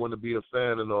you if they want to be a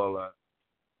fan and all that.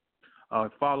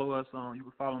 Follow us on. You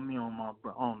can follow me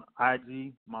on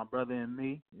IG, My Brotha An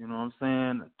Me. You know what I'm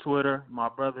saying? Twitter, My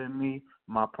Brotha An Me.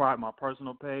 My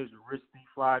personal page, Rich Thee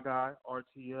Flyguy,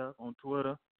 RTF on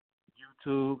Twitter.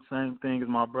 YouTube, same thing as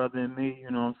My Brotha An Me. You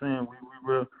know what I'm saying?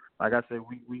 We real. Like I said,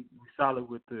 we solid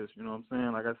with this. You know what I'm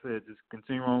saying? Like I said, just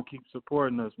continue on, keep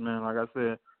supporting us, man. Like I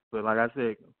said,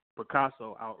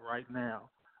 Picasso out right now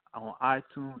on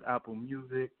iTunes, Apple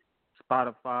Music,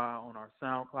 Spotify, on our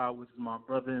SoundCloud, which is My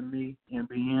Brotha An Me,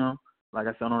 NBM. Like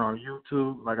I said, on our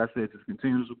YouTube. Like I said, just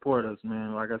continue to support us,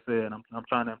 man. Like I said, I'm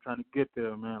trying to get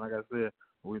there, man. Like I said,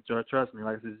 trust me.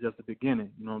 Like I said, it's just the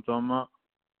beginning. You know what I'm talking about?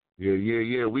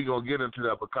 Yeah. We gonna get into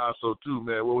that Picasso too,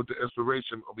 man. What was the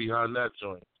inspiration behind that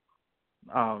joint?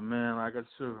 Oh man, like I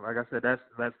said,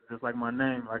 that's just like my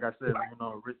name. Like I said, you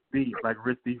know, Rich Thee, like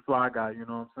Rich Thee Flyguy. You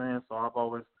know what I'm saying? So I've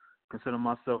always considered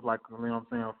myself like, you know what I'm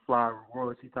saying, a fly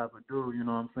royalty type of dude. You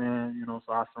know what I'm saying? You know,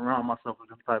 so I surround myself with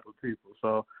them type of people.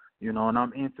 So you know, and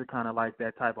I'm into kind of like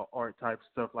that type of art type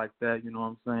stuff like that. You know what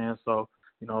I'm saying? So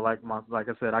you know, like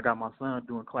I said, I got my son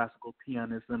doing classical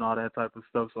pianist and all that type of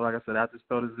stuff. So like I said, I just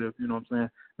felt as if, you know what I'm saying,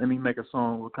 let me make a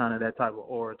song with kind of that type of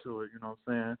aura to it, you know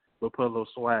what I'm saying? But put a little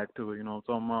swag to it, you know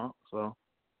what I'm talking about? So.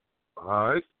 All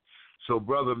right. So,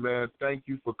 brother, man, thank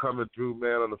you for coming through,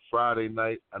 man, on a Friday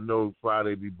night. I know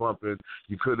Friday be bumping.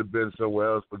 You could have been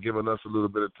somewhere else, but giving us a little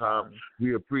bit of time.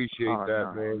 We appreciate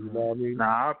that, man. You know what I mean?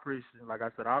 Nah, I appreciate it. Like I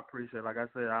said, I'm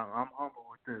humble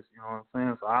with this, you know what I'm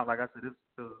saying? So, like I said, this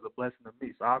is a blessing to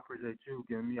me. So, I appreciate you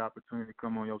giving me the opportunity to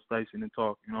come on your station and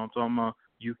talk. You know what I'm talking about?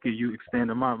 You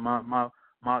extended my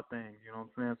thing, you know what I'm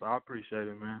saying? So, I appreciate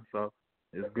it, man. So,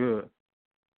 it's good.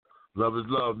 Love is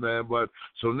love, man. But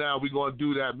so now we're going to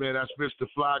do that, man. That's Mr.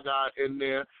 Flyguy in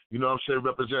there. You know what I'm saying?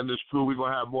 Representing this crew. We're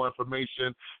going to have more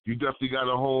information. You definitely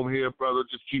got a home here, brother.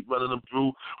 Just keep running them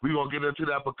through. We're going to get into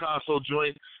that Picasso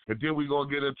joint, and then we're going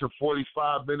to get into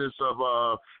 45 minutes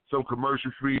of some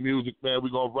commercial-free music, man.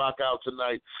 We're going to rock out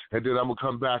tonight, and then I'm going to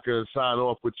come back and sign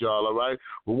off with y'all, all right?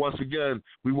 But once again,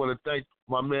 we want to thank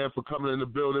my man for coming in the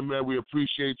building, man. We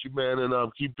appreciate you, man, and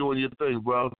keep doing your thing,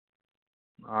 bro.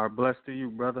 All right, blessed to you,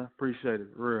 brother. Appreciate it,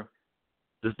 real.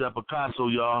 It's that Picasso,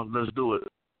 y'all. Let's do it.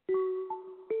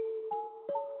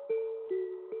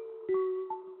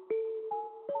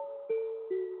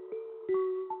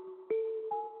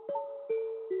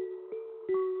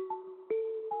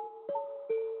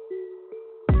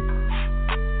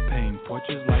 Paint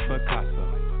portraits like Picasso.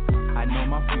 I know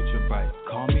my future bright.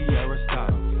 Call me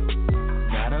Aristotle.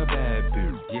 Got a bad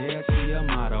bitch. Yeah, she a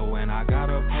model, and I got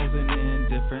her posing in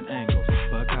different angles.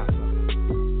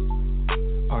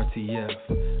 RTF,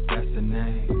 that's the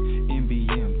name.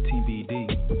 NBM, TeamBD,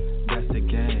 that's the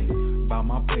game. Buy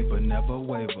my paper, never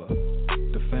waver.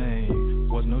 The fame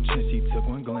was no chance she took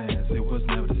one glance. It was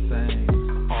never the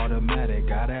same. Automatic,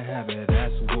 gotta have it,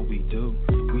 that's what we do.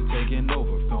 We taking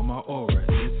over, feel my aura,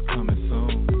 it's coming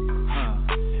soon.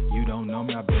 You don't know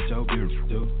me, I bet your bitch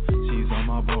do. She's on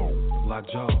my boat,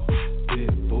 lockjaw,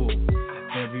 pit bull.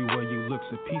 Everywhere you look's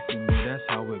a piece of me, that's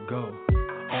how it go.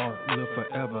 Art live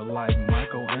forever like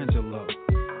Michelangelo.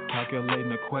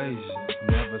 Calculating equations,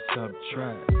 never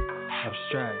subtract.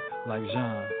 Abstract like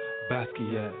Jean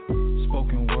Basquiat.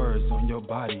 Spoken words on your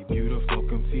body, beautiful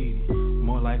confetti.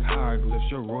 More like hieroglyphs,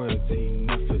 your royalty,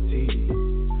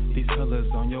 Nefertiti. These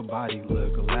colors on your body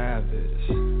look lavish.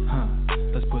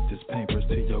 Let's put this paintbrush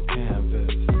to your canvas.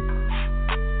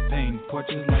 Paint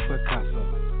portraits like Picasso.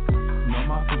 Know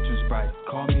my future's bright,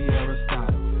 call me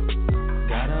Aristotle.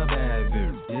 Got a bad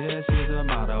view, yeah, she's a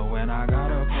model, and I got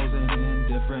her posing in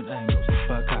different angles.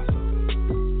 Picasso,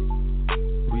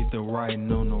 read the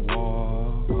writing on the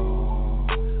wall.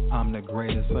 I'm the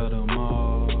greatest of them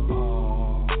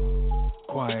all.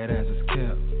 Quiet as it's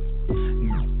kept.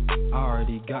 I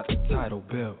already got the title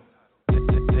bill.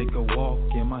 Take take a walk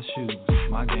in my shoes.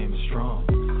 My game is strong.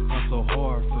 Hustle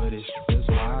hard for this, that's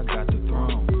why I got the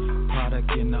throne.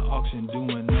 Product in the auction,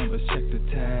 doing numbers, check the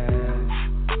tag.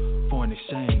 Foreign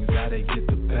exchange, gotta get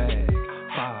the bag.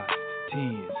 5,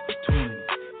 10s, 20,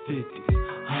 50,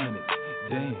 100,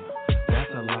 damn,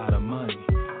 that's a lot of money.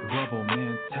 Rebel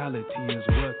mentality is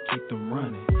what keep them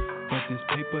running. But this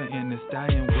paper and the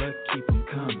stallion, what keep them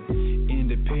coming.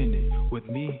 Independent, with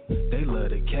me, they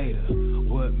love to cater.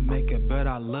 What make it better,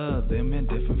 I love them in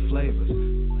different flavors.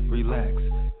 Relax,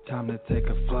 time to take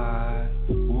a flight.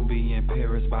 We'll be in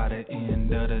Paris by the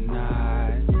end of the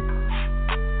night.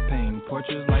 Painting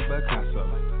portraits like Picasso.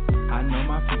 I know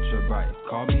my future bright,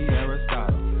 call me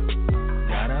Aristotle.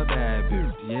 Got a bad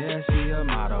bitch, yeah, she a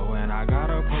model. And I got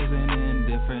her posing in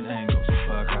different angles,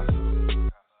 Picasso.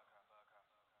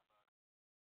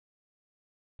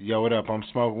 Yo, what up? I'm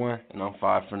Smoke One. And I'm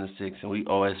 5 from the 6, and we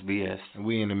OSBS. And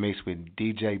we in the mix with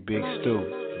DJ Big Stu.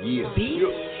 Yeah.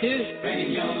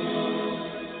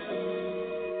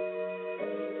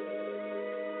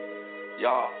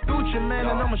 Gucci man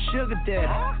and I'm a sugar daddy.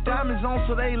 Diamonds on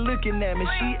so they looking at me.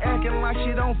 She acting like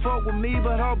she don't fuck with me,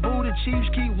 but her booty cheeks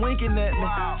keep winking at me.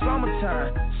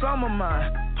 Summertime, summer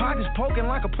mine. Pockets poking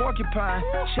like a porcupine.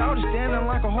 Shouty standing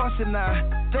like a horse and I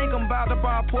think I'm about to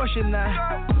buy a Porsche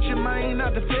now. Gucci man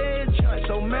not the Fed judge,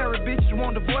 so married bitches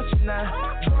won't divorce you now.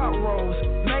 Drop rolls,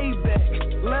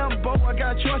 Maybach, Lambo, I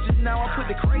got choices now. I put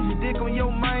the crazy dick on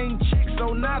your main chick,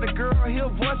 so now the girl he'll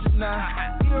voice it now.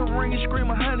 He'll ring and scream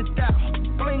 100,000.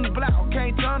 Bling blow,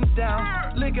 can't turn it down.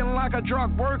 Licking like I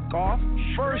drop work off.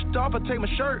 First off, I take my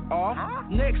shirt off.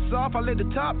 Next off, I let the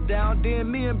top down.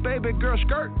 Then me and baby girl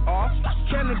skirt off.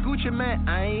 Can the Gucci man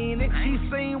ain't it? She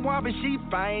seen why, but she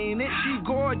faint it. She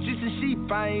gorgeous and she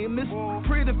famous.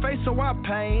 Pretty face, so I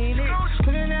paint it.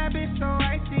 Putting that bitch so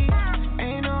icy.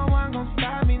 Ain't no one gon'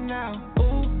 stop me now.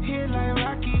 Ooh, hit like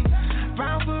Rocky.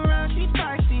 Round for round, she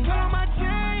feisty. Put on my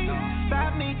chain.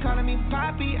 Stop me, calling me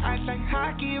Poppy. Ice like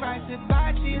hockey, rice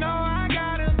hibachi. No, I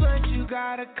got it, but you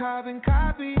got a carbon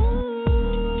copy.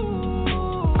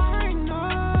 Ooh, I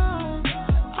know,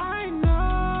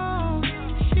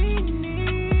 she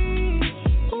needs.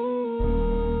 Ooh,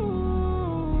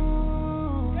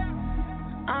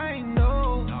 I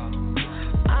know,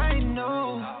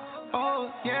 oh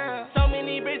yeah. So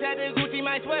many bricks had the Gucci,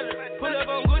 my sweater. Pull up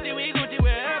on Gucci, we Gucci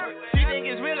wherever. She think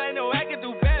it's real, I know I can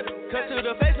do better. Cut to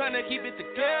the face, tryna keep it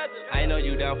together. I know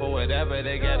you down for whatever.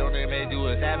 They got on they made you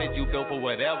a savage, you built for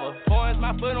whatever. Force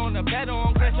my foot on the pedal,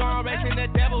 on crash on racing the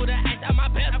devil, the act out my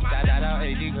pedal. Shout out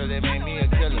AD cause they made me a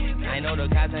killer. I know the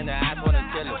cops and the eyes wanna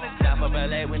kill it. Stop up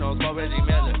LA, we don't smoke Reggie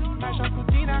Miller.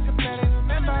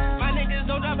 My niggas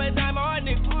don't drop a dime on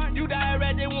niggas. You die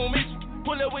red, they won't miss you.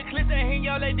 Pull up with clips and hang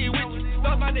y'all like they witches.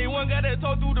 Stuff my day one, gotta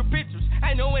talk through the pictures.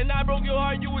 I know when I broke your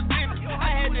heart, you was bitter.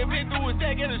 I had to been through a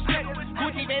stack and a stack.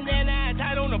 Gucci bandana, I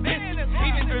tied on the business.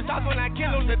 Even dress off when I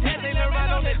kill on the test, they learn right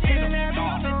on the table.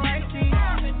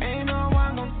 Ain't no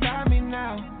one gon' stop me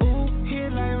now. Ooh,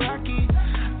 hit like Rocky.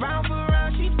 Round for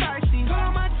round, she feisty. Put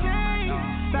on my chain.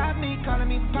 Stop me, calling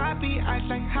me Poppy. Ice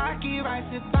like hockey, rice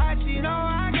hibachi. No,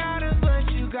 I got it, but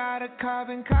you got a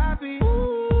carbon copy.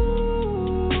 Ooh.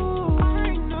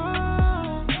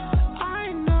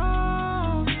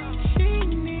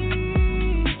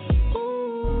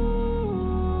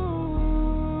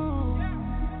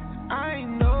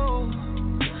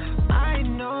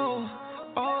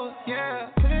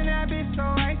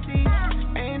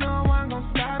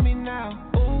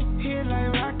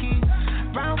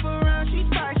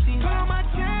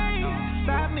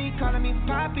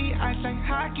 Ice like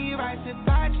hockey, rice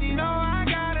hibachi. No, I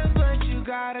got it, but you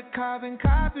got a carbon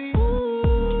copy.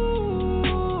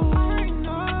 Ooh, I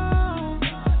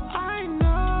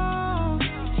know,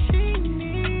 she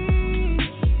needs.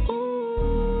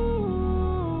 Ooh,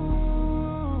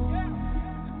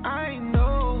 I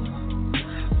know,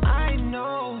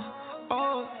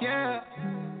 oh yeah.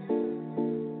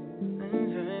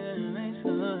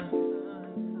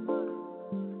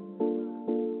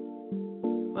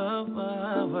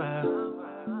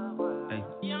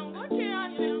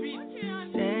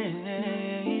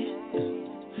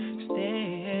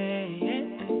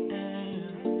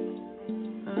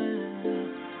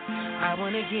 I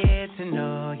wanna get to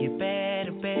know you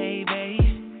better, baby.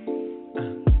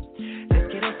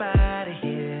 Let's get up out of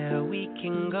here. We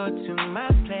can go to my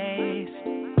place.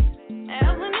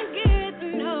 I wanna get to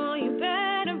know you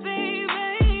better,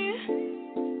 baby.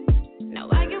 Now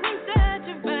why you in such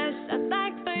a rush? I'd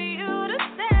like for you to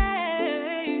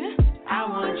stay. I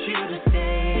want you to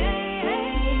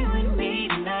stay with me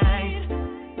tonight.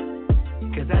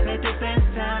 'Cause I had the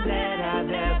best time that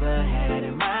I've ever had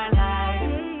in my life.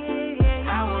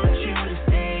 I want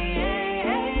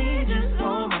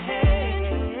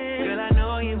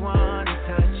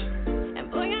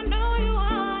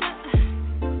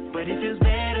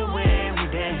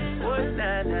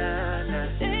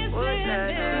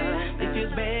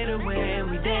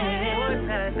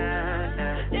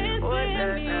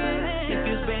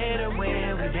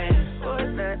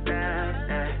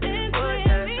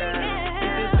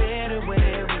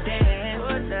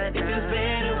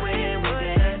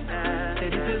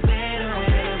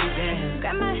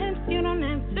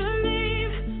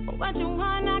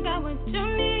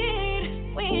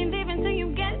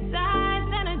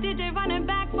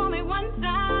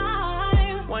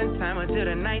till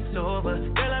the night's over.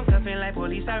 Girl, I'm cuffing like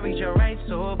police, I reach your rights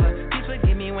over. Please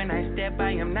forgive me when I step,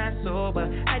 I am not sober.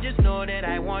 I just know that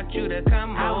I want you to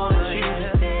come over. I want you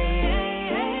to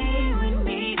stay with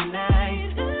me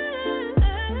tonight.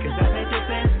 Cause I've had the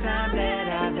best time that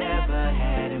I've ever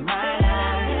had in my life.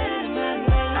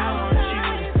 I want you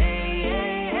to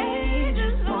stay,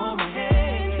 just hold my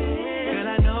hand. Girl,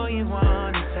 I know you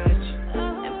wanna touch,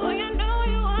 and boy, I know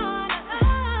you wanna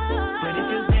touch. But it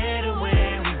feels better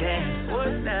when we dance.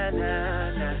 What's that,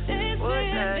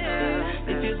 what's that,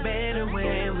 it feels better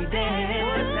when we dance.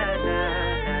 What's that,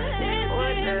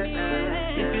 what's that,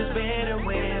 it feels better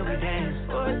when we dance.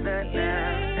 What's that,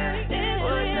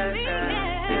 what's that,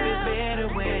 it feels better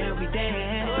when we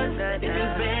dance. What's that, it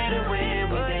feels better when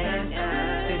we dance.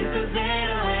 It feels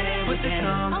better when we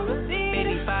dance.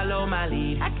 Baby, follow my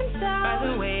lead. I can tell by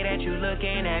the way that you're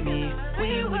looking at me.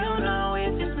 We will know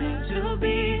if it's meant to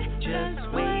be.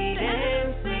 Just wait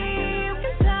and see. You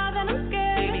can tell that I'm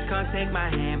scared. Baby, come take my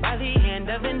hand. By the end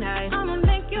of the night, I'ma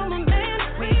make you my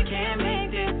man. We can't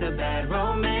make this a bad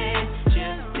romance.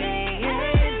 Just stay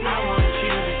in. I want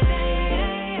you to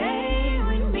stay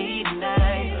with me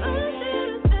tonight.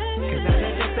 Cause I've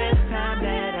had the best time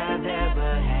that I've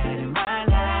ever had in my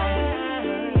life.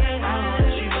 I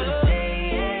want you to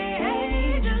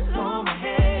stay, just hold my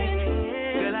hand.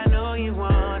 Girl, I know you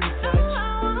wanna touch,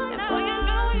 and boy, I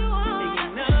know you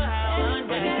wanna touch.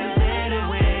 But it feels better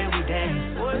when we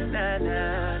dance. What's that,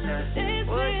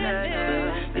 what's that,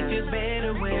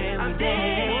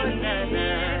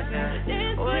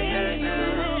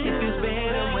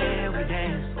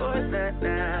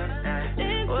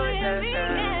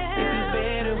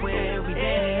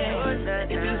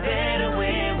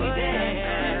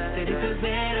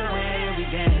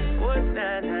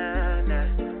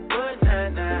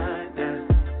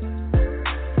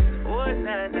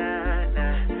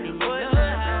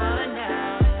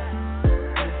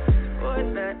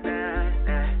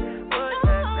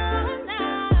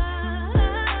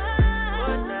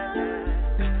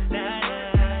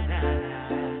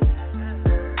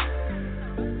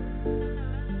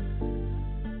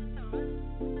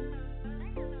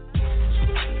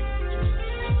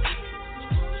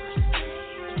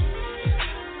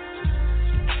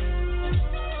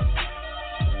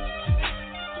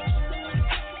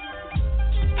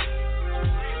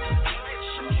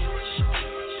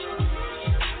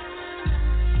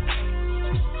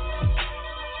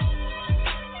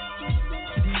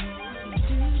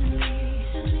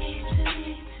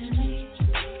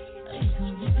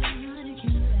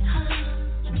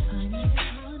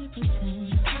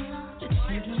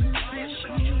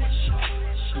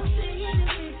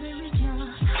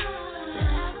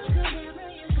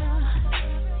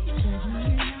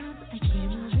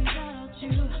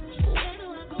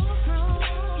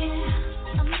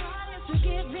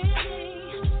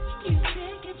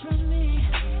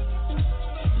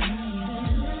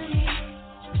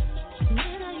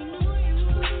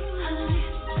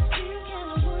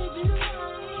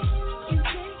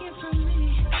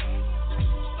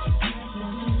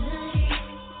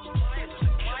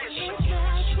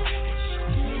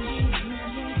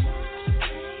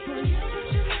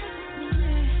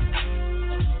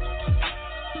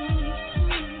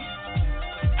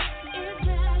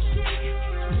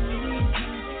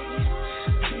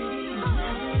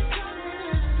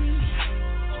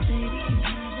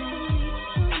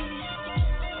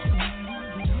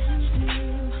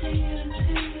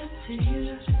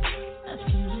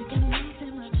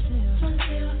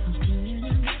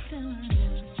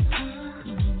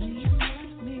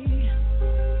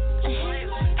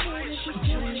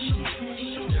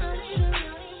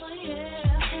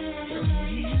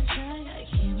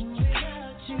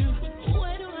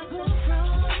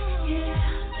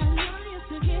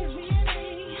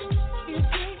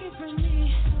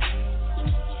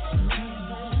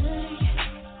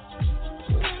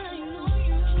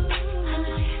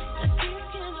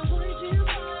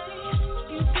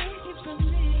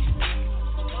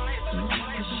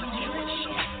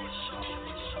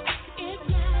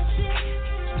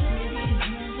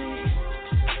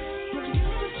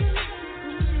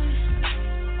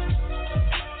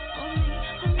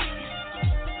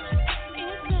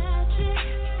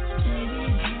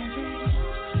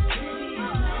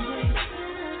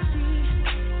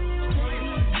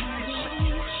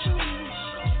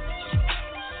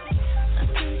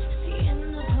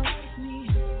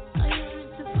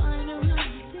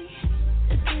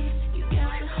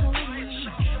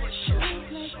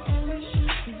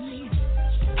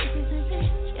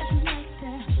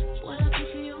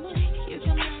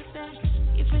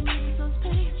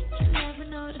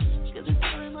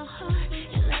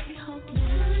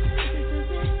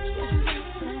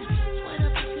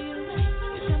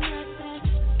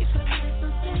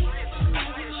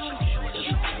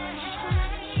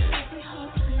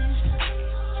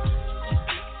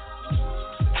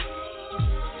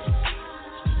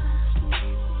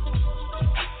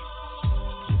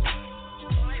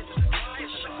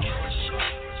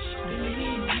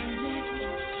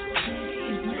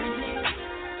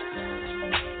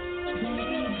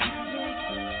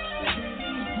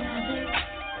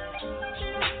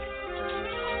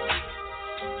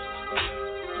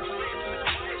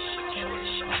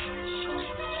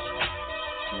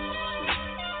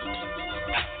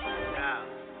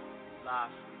 live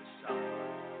from the south.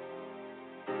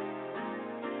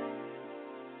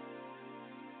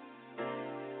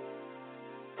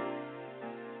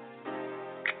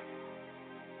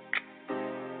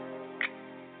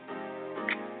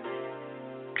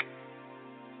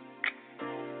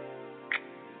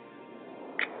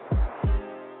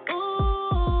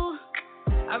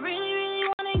 I really, really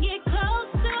wanna get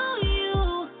close to you.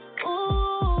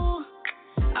 Ooh,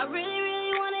 I really,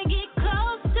 really wanna get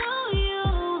close to you.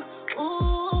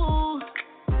 Ooh,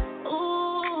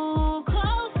 ooh,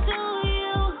 close to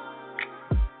you,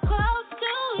 close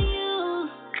to you.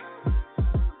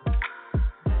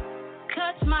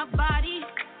 Touch my body,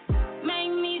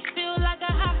 make me feel like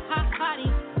a hot, hot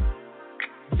hottie.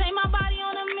 Take my body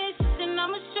on a mission,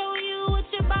 I'ma show you what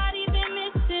your body been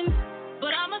missing.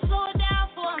 But I'ma slow it down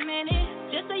for a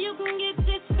minute, just so you can get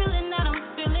this feeling that I'm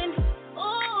feeling.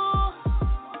 Ooh,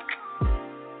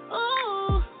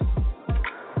 ooh,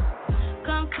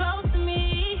 come close to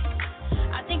me.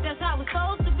 I think that's how it's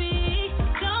supposed to be.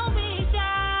 Don't be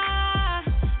shy,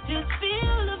 just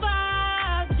feel the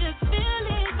vibe, just feel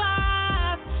it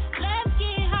vibe. Let's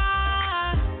get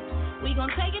high, we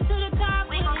gon' take it to the top.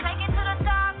 We gon' take it to the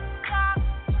top, top.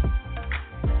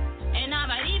 And I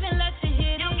might even let you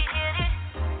hit it.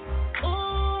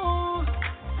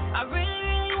 I really,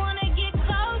 really wanna get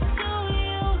close to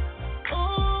you.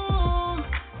 Ooh,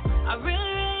 I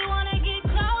really, really wanna get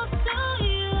close to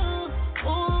you.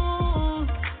 Ooh,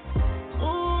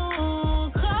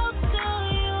 ooh, close to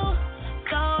you,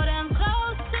 so damn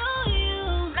close to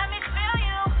you. Let me feel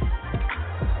you.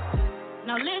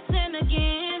 Now listen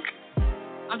again.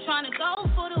 I'm trying to go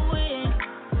for the win.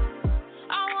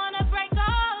 I wanna break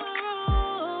all the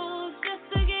rules just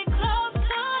to get close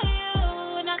to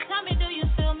you. Now tell me, do you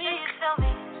feel me?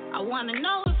 I wanna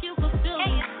know if you can feel me.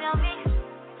 Can you feel me?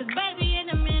 'Cause baby, in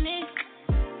a minute,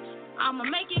 I'ma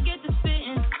make you get to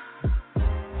spitting.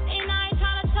 And I ain't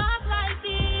tryna talk like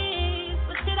this,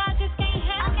 but shit, I just can't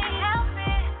help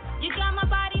it. You got my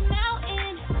body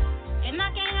melting, and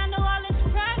I can't handle all this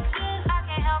pressure. I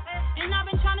can't help it. And I've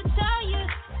been tryna tell you,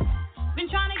 been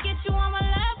tryna get you on my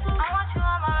level. I want you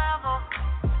on my level.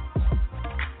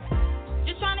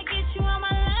 Just tryna get you on my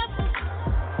level.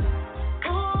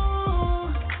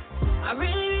 I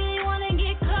really, really wanna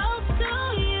get close to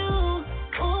you.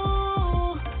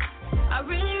 Ooh, I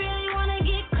really, really wanna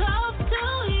get close to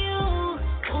you.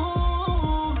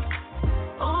 Ooh,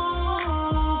 ooh,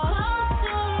 close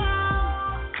to you,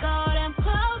 so damn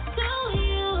close to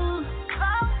you,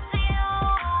 close to you.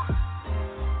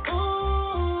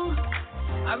 Ooh,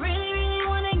 I really, really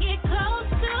wanna get close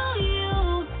to you.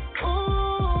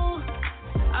 Ooh,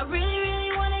 I really,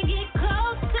 really wanna get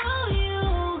close to you.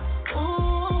 Ooh,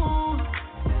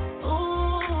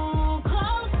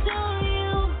 close to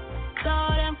you, so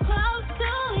damn close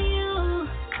to you.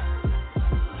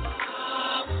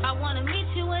 I wanna meet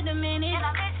you in a minute,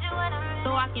 so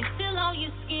I can feel on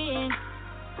your skin.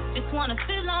 Just wanna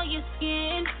feel on your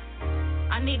skin.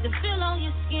 I need to feel on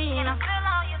your skin.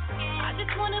 I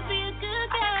just wanna be a good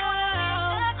girl.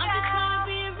 I'm just trying to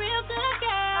be a real good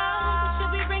girl.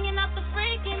 Should be bringing out the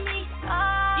freak in me.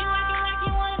 You acting like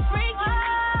you wanna freak in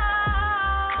me.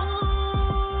 Ooh,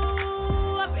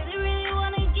 I really, really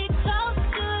wanna get close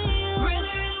to you.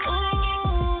 Really, really wanna get.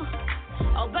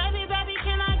 Oh baby, baby,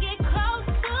 can I get close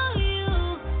to you?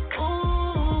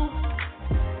 Ooh,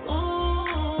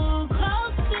 ooh,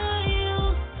 close to you,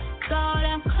 so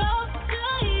damn close to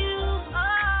you.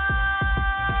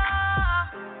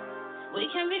 We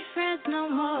can't be friends no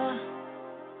more.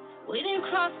 We didn't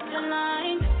cross the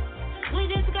line. We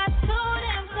just got too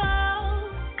damn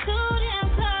close, too damn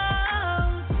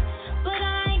close. But I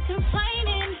ain't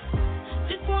complaining.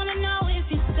 Just wanna know if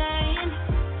you're staying.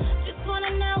 Just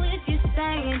wanna know if you're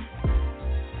staying.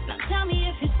 Now tell me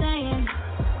if you're staying.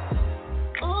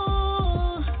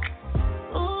 Ooh,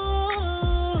 ooh,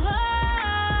 oh,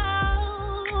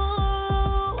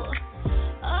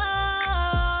 oh,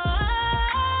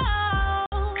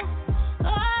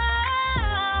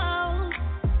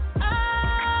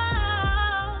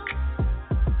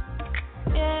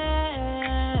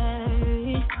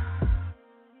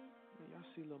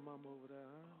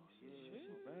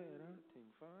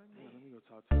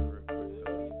 talk to her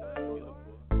real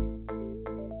quick.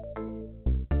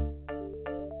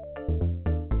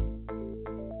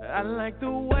 I like the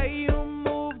way you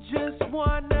move, just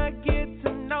wanna get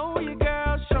to know you,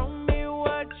 girl. Show me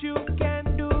what you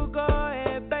can do, go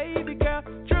ahead, baby girl.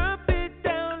 Drop it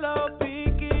down low,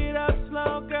 pick it up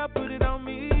slow, girl. Put it on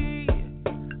me,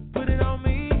 put it on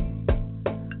me.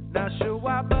 Not sure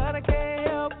why, but I can't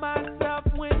help myself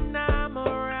when I'm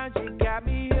around. You got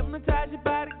me hypnotized, your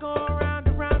body going round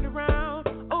and round and round.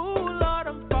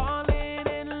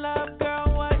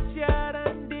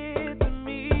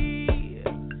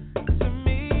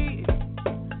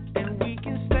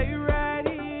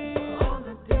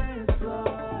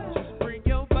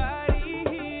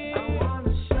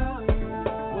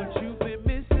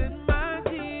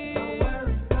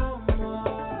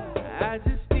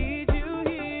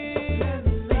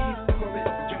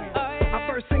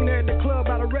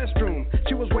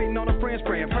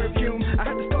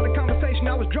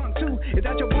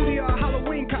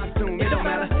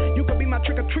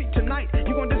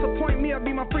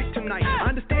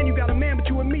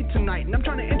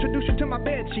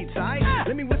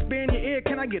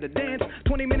 here to dance.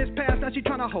 20 minutes past, now she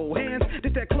tryna hold hands.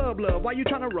 This that club love, why you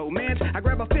tryna romance? I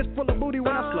grab a fist full of booty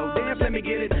when I slow dance. Let me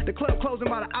get it. The club closing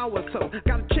about an hour or so.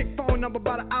 Got a chick phone number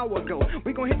about an hour ago.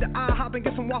 We gon' hit the IHOP and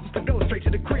get some waffles to go straight to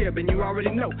the crib, and you already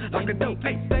know, like a dope.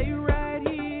 Hey, stay right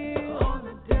here on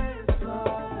the dance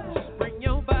floor. Just bring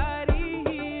your body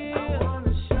here. I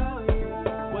wanna show you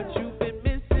what you've been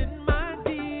missing, my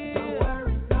dear. Don't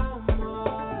worry no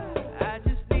more. I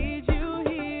just need you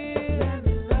here. Let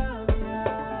me love you.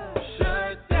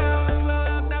 Shut down,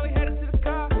 love. Now we headed to the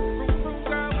car. Vroom, vroom,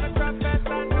 girl, when I drop fast,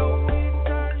 I know it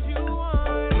turns you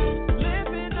on.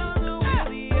 Living on the wheel,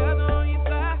 the other on your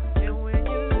thigh. And when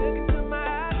you look into my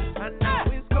eyes, I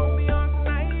know it's gonna be on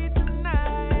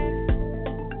tonight.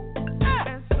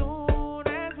 As soon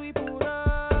as we pulled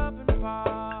up and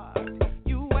parked,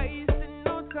 you wasting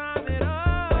no time at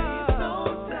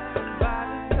all. By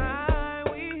the time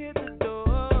we hit the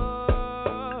door,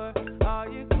 all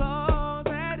your clothes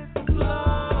had hit the floor.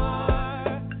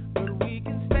 But we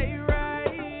can stay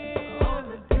right here on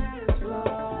the dance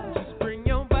floor. Just bring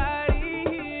your body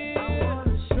here. I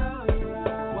wanna show you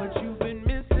what you've been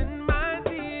missing, my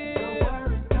dear. Don't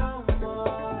worry no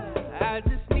more. I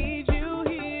just need you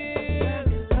here. Let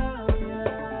me love you.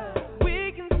 We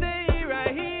can stay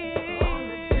right here on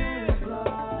the dance floor.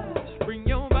 Just bring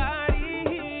your body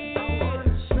here. I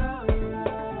wanna show you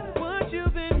what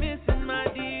you've been missing, my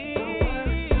dear.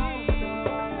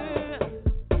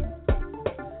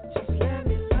 Just let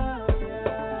me love you.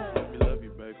 Let me love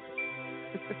you, baby.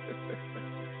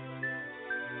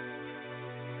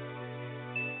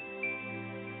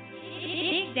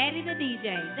 Big Daddy the DJ.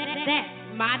 That's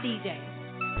my DJ.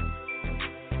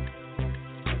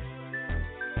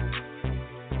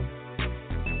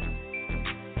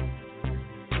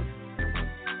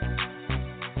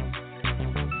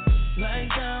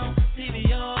 Lights down, TV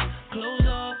off, clothes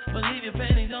off, but leave your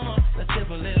panties on. Let's sip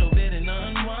a little bit and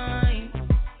unwind.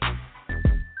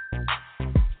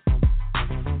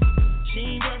 She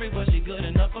ain't perfect, but she good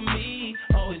enough for me.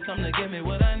 Always come to give me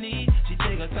what I need. She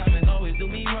take her time and always do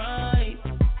me right.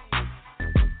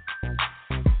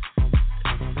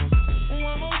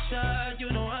 One more shot, you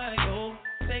know how I go.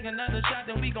 Take another shot,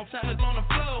 then we gon' flip it on the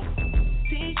floor.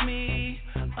 Teach me,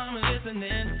 I'm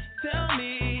listening. Tell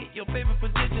me your favorite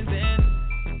position, then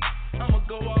I'ma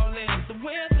go all in. The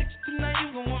way I text you tonight,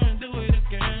 you gon' wanna do it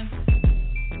again.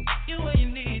 You where you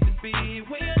need to be.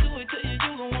 Way I do it to you,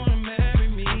 you gon' wanna marry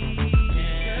me.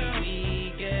 Can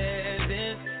we get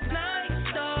this night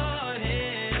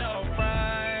started off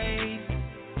right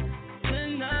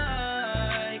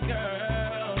tonight,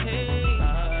 girl? Hey,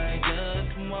 I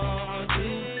just want to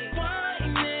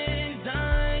wine and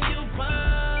dine your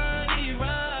body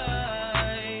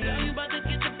right. Girl, you about to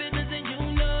get the business and you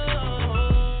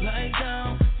know. Lights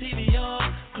down, TV off,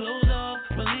 clothes off,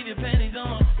 but leave your panties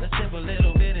on. Let's sip a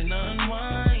little bit and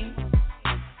unwind.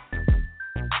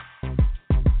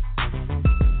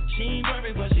 She ain't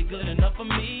perfect, but she good enough for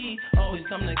me. Always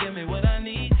come to give me what I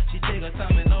need. She take her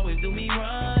time and always do me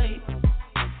right.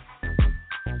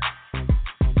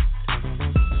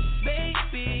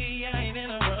 Baby, I ain't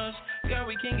in a rush. Girl,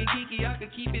 we can get geeky, I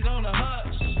could keep it on the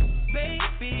hush.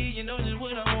 Baby, you know just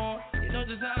what I want. You know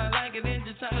just how I like it and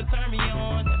just how to turn me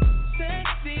on.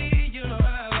 Sexy, you know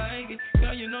how I like it.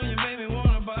 Girl, you know you made me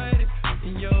wanna bite it.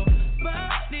 In your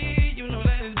body, you know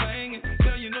that it's banging.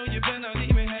 Girl, you know you better not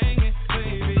leave me hanging.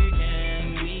 Baby,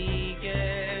 can we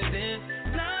get this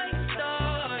night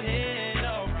started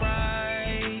off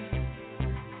right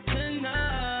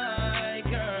tonight,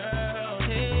 girl?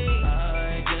 Hey,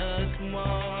 I just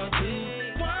want to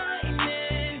wine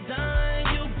and dine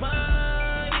your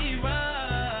body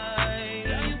right.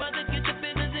 Girl, you about to get the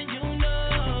business and you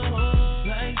know.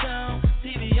 Lights down,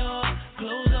 TV off,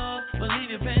 clothes off, but leave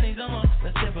your panties on.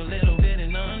 Let's sip a little bit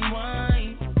and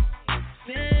unwind.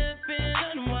 Sip and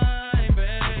unwind,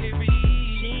 baby.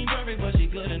 She ain't perfect, but she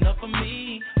good enough for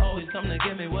me. Always come to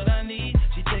give me what I need.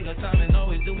 She take her time and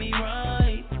always do me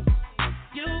right.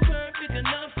 You perfect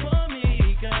enough for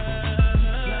me, girl.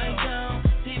 Lights down,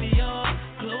 TV off,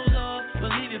 clothes off,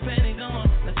 but leave your panties on.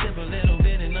 Let's sip a little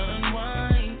bit and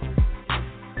unwind.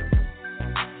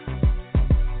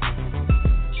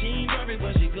 She ain't perfect,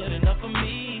 but she good enough for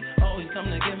me. Always come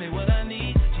to give me what I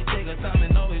need. She take her time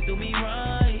and always do me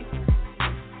right.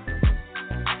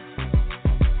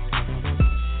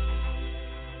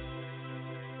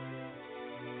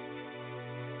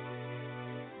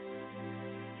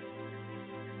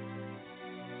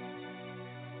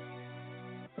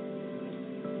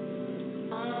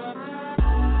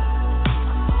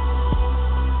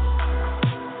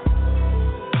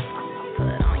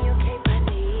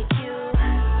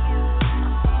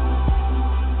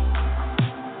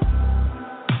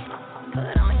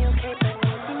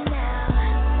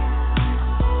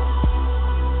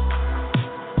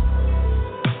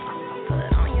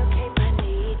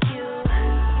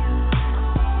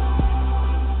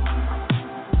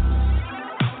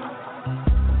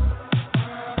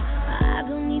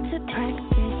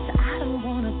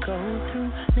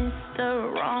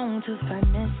 to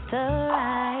finesse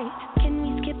right. Can we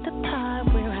skip the part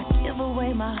where I give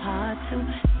away my heart to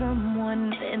someone,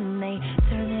 then they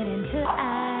turn it into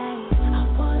ice? I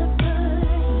wanna put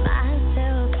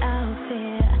myself out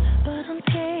there, but I'm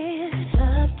scared.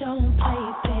 Love don't play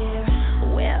fair.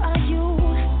 Where are you?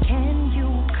 Can you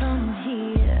come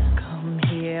here? Come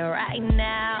here right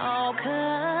now,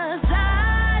 'cause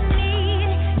I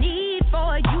need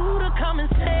for you to come and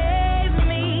save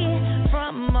me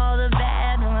from all the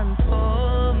bad ones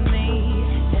for me.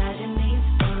 Dodging these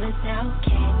bullets now,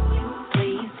 can you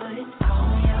please put it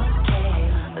on your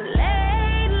case?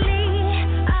 Lately,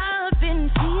 I've been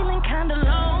feeling kinda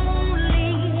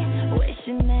lonely,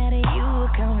 wishing that you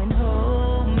would come and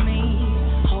hold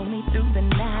me through the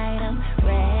night. I'm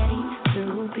ready to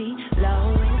be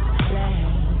lowest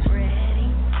flame, ready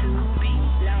to be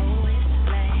lowest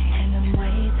flame, and I'm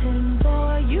waiting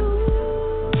for you.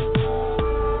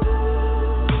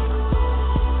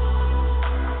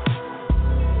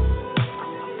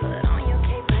 Put on your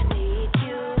cape, I need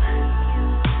you.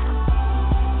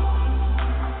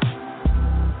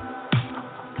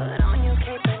 Put on your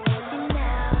cape, I need you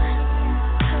now.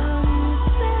 Come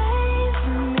save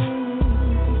me.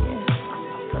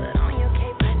 Put on your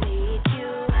cape, I need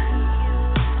you.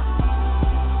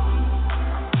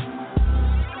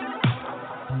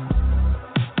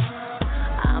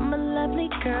 I'm a lovely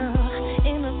girl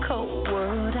in a cold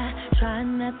world. I try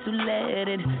not to let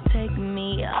it take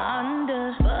me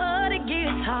under, but it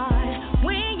gets hard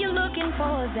when you're looking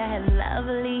for that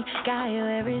lovely guy you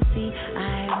ever see.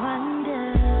 I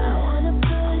wonder, I wanna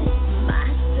put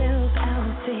myself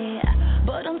out there,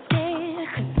 but I'm scared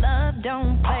 'cause love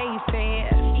don't play fair.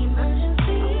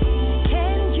 Emergency,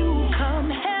 can you come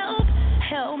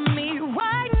help me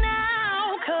right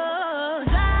now? 'Cause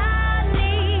I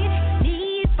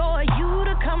need for you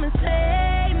to come and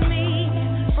save me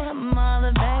from all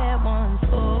the bad ones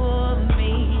for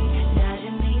me.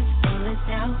 Dodging these bullets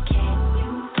now, can you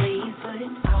please put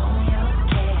it on your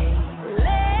case?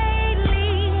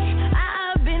 Lately,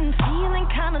 I've been feeling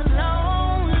kinda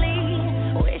lonely,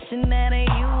 wishing that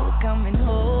you would come and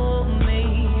hold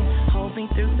me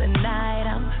through the night.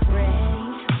 I'm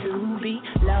ready to be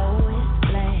lowest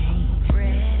flame,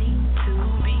 ready to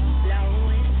be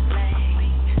lowest flame.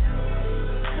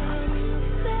 Come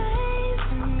save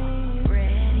me,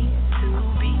 ready to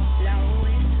be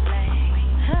lowest flame.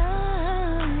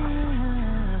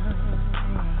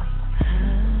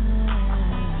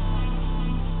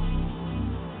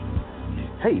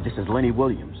 Hey, this is Lenny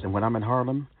Williams, and when I'm in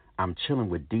Harlem, I'm chilling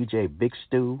with DJ Big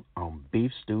Stew on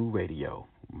Beef Stew Radio.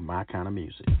 My kind of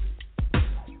music.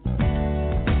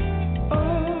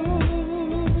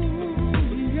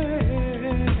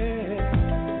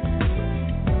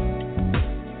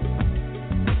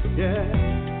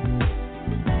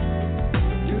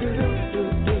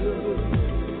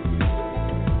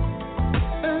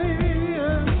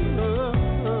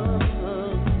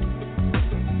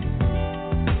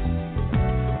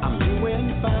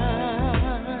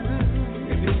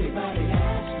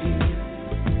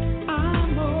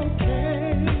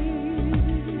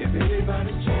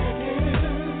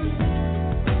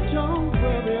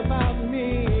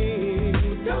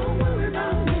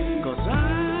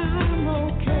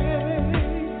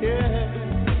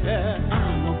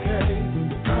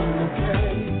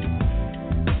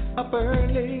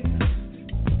 Early,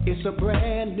 it's a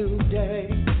brand new day.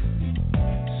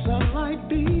 Sunlight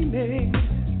beaming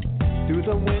through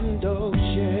the window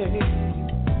shade.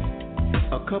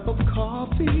 A cup of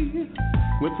coffee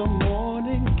with a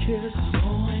morning kiss.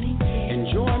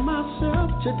 Enjoy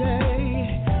myself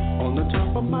today on the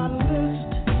top of my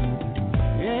list.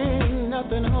 Ain't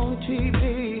nothing on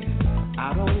TV,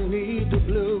 I don't need the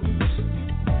blues.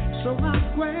 So I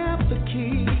grab the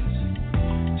keys,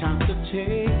 time to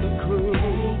take the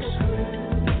cruise.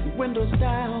 Windows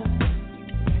down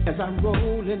as I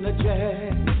roll in the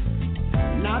Jag.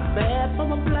 Not bad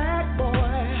from a black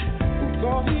boy who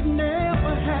thought he'd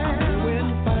never have.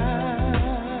 Doing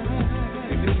fine.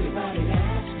 If anybody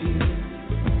asks you,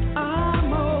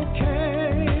 I'm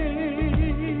okay.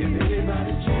 If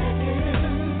anybody's checking,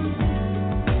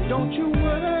 don't you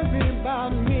worry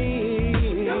about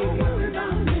me. Don't worry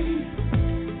about me,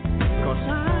 'cause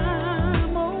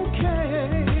I'm okay.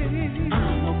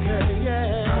 I'm okay, yeah,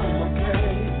 I'm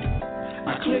okay. I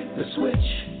click the switch,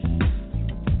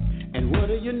 and what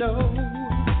do you know?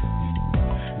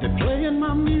 They're playing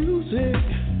my music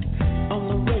on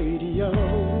the radio.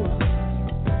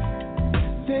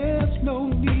 There's no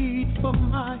need for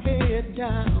my head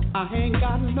down. I ain't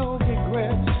got no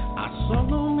regrets. I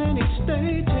sung on many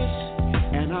stages,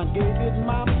 and I gave it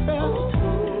my best.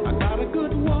 I got a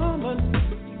good woman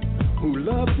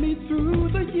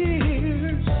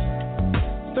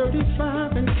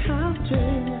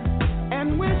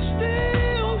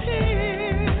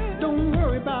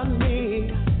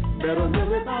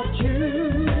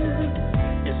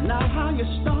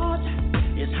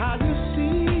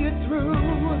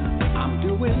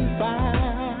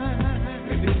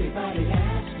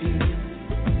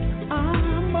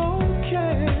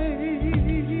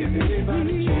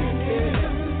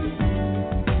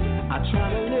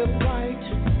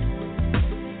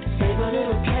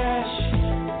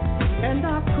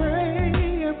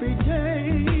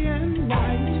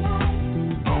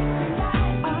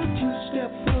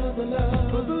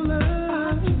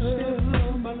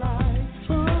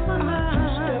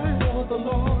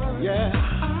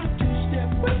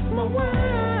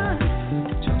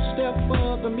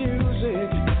music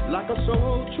like a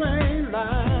soul train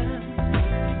line.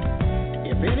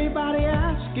 If anybody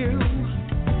asks you,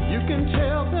 you can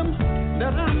tell them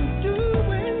that I'm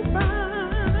doing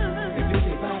fine. If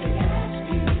anybody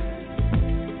asks you,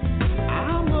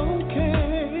 I'm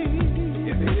okay.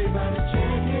 If anybody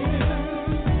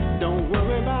checking, don't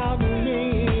worry about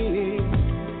me.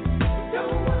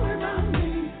 Don't worry about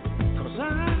me, 'cause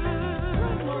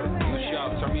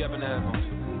Michelle, turn me up in the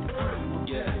headphones.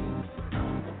 Yeah.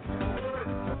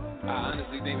 I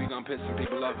honestly think we gonna piss some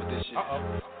people off with this shit.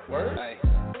 Word?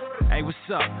 Hey, what's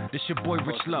up? This your boy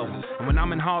Rich Low. And when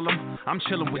I'm in Harlem, I'm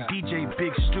chilling with DJ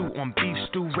Big Stew on Beef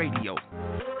Stew Radio.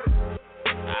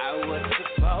 I was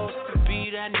supposed to be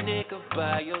that nigga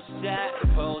by your side.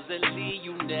 Supposedly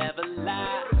you never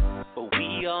lie, but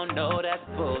we all know that's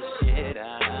bullshit.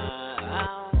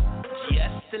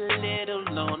 Just a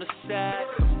little on the side,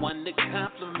 someone to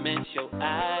compliment your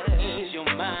eyes, your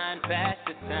mind past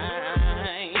the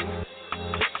time.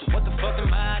 So what the fuck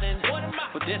am I then?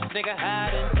 But this nigga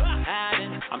hiding.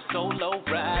 I'm solo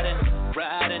riding.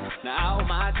 Now all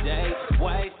my days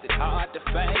wasted, hard to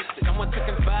face it. Someone to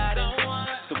confide in.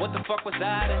 So what the fuck was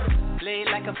I then? Played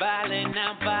like a violin,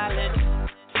 now I'm violent.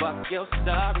 Fuck your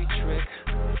sorry trick.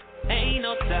 Ain't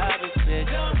no sorry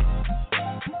bitch.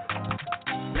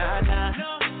 Nah,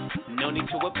 no need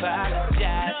to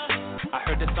apologize. I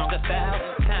heard the song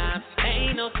 1,000 times.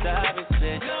 Ain't no sorry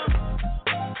bitch.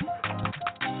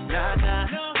 Nah,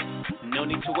 no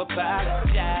need to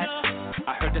apologize.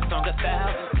 I heard the song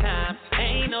 1,000 times.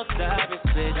 Ain't no sorry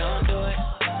bitch. Don't do it.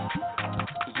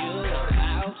 You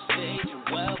outstage, you're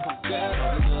welcome, girl.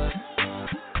 Don't do it.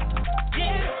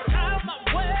 Get out my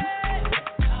way.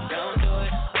 Don't do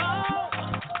it.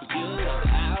 You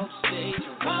outstage,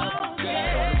 you're welcome,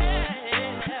 girl.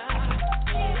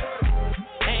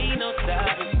 Ain't no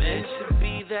sorry bitch. To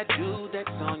be that dude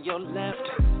that's on your left,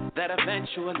 that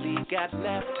eventually got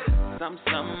left.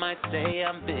 Some might say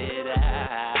I'm bitter.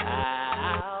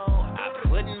 I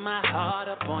put my heart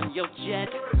up on your jet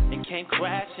and came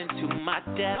crashing to my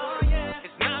death.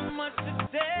 It's not much to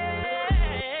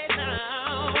say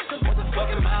now. So what the fuck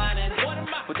am I then?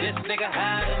 But this nigga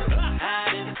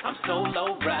hiding. I'm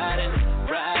solo riding.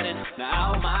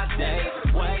 Now all my days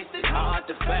is wasted, hard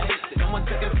to face it. No one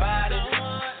to confide in.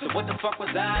 So what the fuck was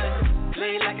I then?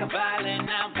 Play like a violin,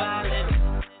 now I'm violent.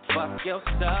 Fuck your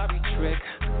sorry trick.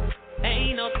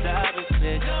 Ain't no sorry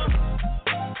bitch.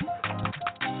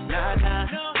 Nah,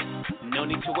 no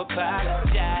need to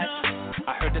apologize.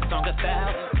 I heard the song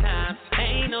 1,000 times.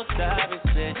 Ain't no sorry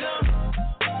bitch.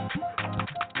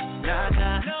 Nah,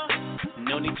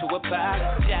 no need to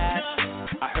apologize.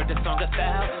 I heard the song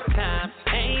 1,000 times.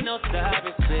 Ain't no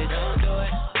sorry bitch. Don't do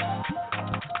it.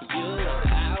 You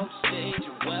outstage,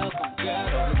 you're welcome, girl.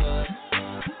 Don't do it.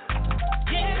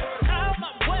 Get out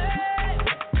my way.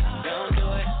 Don't do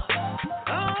it.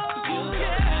 You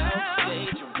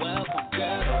outstage, you're welcome,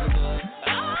 girl. Don't do it.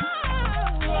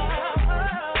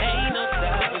 Ain't no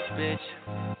sorry bitch.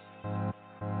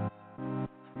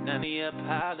 None of your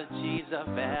apologies are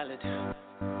valid.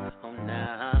 Oh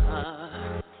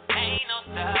nah. Ain't no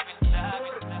sorry.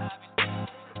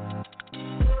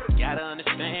 Gotta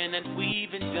understand that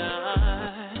we've been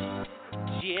done.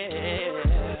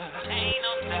 Yeah. Ain't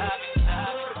no sorry.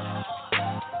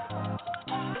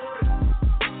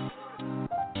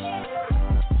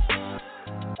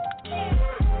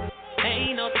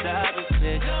 Ain't no sorry,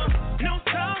 bitch. No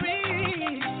sorry.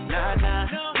 Nah.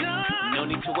 No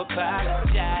need to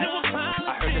apologize. I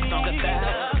heard the song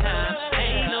 1,000 times.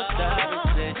 Ain't no sorry,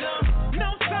 bitch. No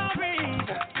sorry.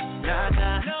 Nah.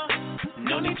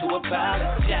 No need to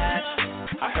apologize.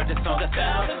 I heard the song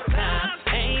 1,000 times.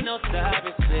 Ain't no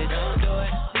sorry, bitch. Don't do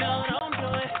it. No, don't do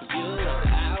it. You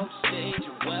outstage,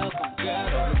 you're welcome, girl.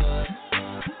 Don't do it.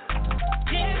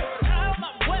 Get out my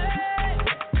way.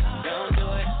 Don't do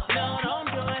it. No, don't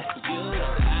do it. You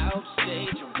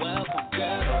outstage, you're welcome,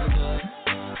 girl. Don't do it.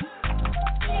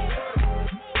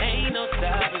 Ain't no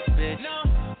sorry, bitch.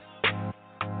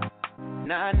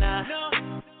 Nah. Nah.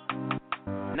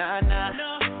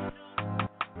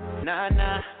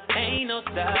 Ain't no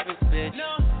sorry, bitch.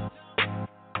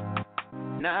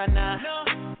 Nah.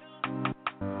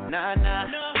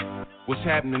 What's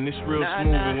happening? It's real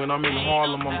smooth, and when I'm in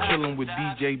Harlem, I'm chilling with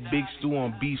DJ Big Stew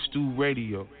on Beef Stew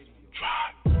Radio.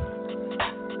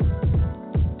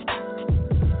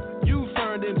 You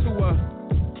turned into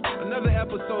another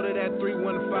episode of that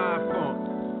 315 Funk.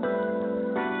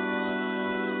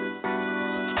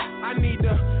 I need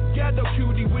the ghetto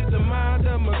cutie with the mind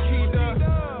of Makita.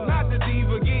 Not the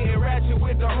diva getting ratchet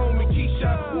with the homie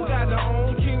Keisha, who got her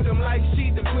own kingdom like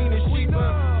she the queen of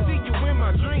Sheba. See you in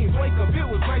my dreams, wake up, it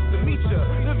was nice to meet ya.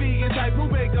 The vegan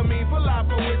high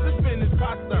for with the spinach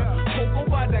pasta. Cocoa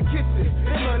by the kisses,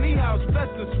 in money house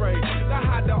blessings spray. To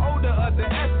hide the odor of the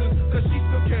essence, cause she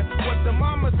still care what the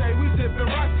mama say. We sippin'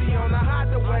 Rossi on the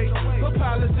hideaway. For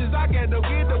palaces, I get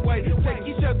away. Take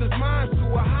each other's minds to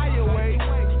a higher way.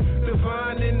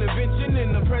 Divine intervention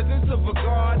in the presence of a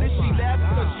goddess. She laughs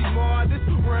cause she's modest.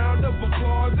 Round of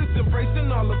applause, it's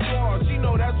embracing all the flaws. She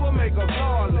know that's what make her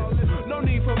flawless. No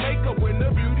need for makeup when the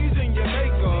beauty's in your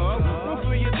makeup. Room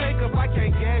for your take-up, I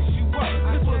can't gas you up.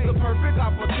 This was the perfect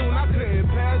opportune, I couldn't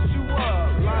pass you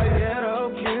up. Like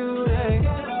ghetto cutie,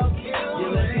 you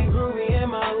looking groovy in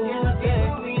my hoop,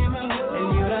 yeah. And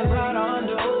you done brought on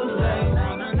those days.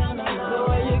 The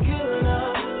way you killing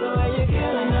up, the way you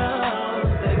killing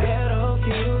up. The ghetto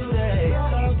cutie,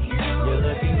 you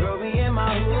looking groovy in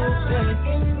my hoop, yeah.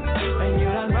 And you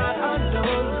done brought on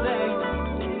those days.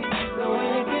 The way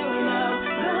you killing up,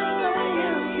 the way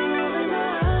you killing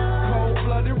up.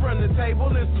 Cold-blooded, run the table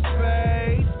in some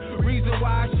space. Reason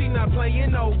why she not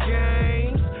playing no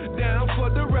games. Down for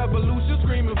the revolution,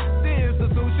 screaming for the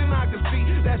institution. I can see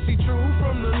that she true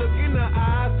from the look in her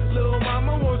eyes. Little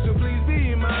mama, won't you please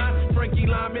be mine? Frankie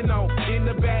Lyman on in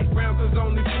the background, cause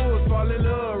only fools fall in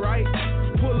love, right?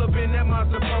 Pull up in that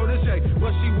monster protege,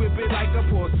 but she whip it like a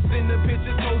horse. Send the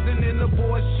pictures posing in the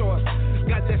boy shorts.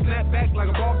 Got that snap back like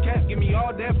a ball cap. Give me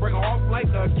all that, break her off like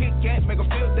a Kit Kat. Make her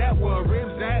feel that where her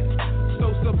ribs at.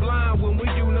 So sublime when we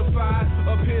unify.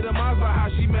 Epitomized by how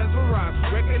she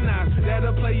mesmerized. Recognize that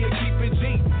a player keep it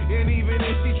G. And even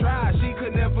if she tried, she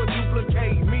could never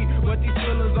duplicate me. But these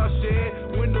feelings are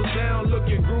shared. Windows down,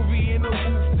 looking groovy in the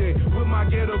booth there. With my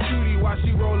ghetto cutie while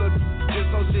she roll her just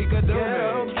so she could do it.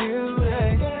 Ghetto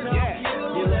cutie, yeah.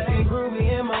 You looking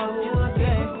groovy in my hoop,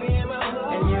 yeah.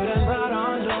 And you done brought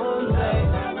on those days.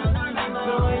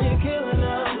 The way you killing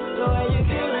up, the way you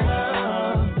killing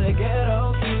up. The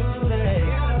ghetto cutie,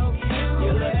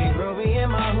 you looking groovy in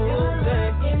my hoop,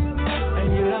 yeah. And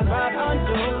you done brought on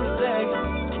those days.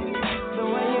 The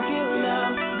way you killing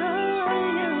up, the way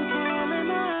you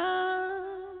killing up.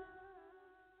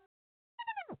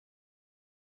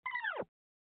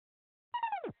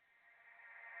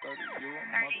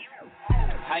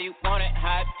 How you want it,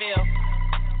 how it feel.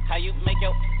 How you make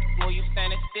your move, you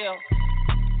standing still.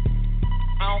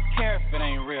 I don't care if it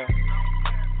ain't real.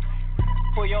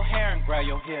 Pull your hair and grab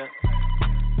your hip.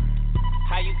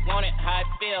 How you want it, how it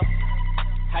feel.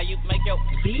 How you make your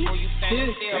move, you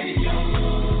standing still.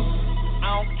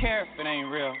 I don't care if it ain't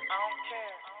real.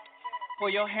 Pull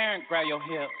your hair and grab your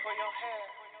hip.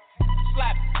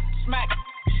 Slap it, smack it,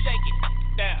 shake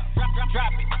it, down,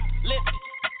 drop it, lift it,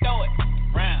 throw it,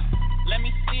 round. Let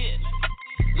me see it,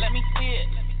 let me see it.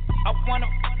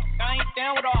 I ain't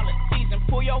down with all the season.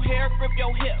 Pull your hair, grip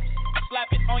your hips, slap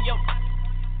it on your,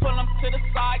 pull them to the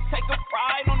side, take a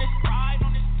ride on this.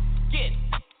 Get it,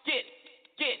 get it,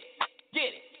 get it,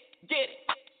 get it, get it,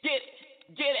 get it,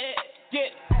 get it,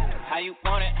 get it. How you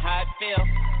want it, how it feel.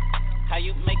 How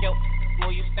you make your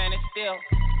move, you standing still.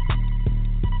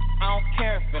 I don't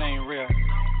care if it ain't real.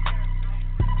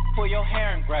 Pull your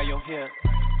hair and grab your hip.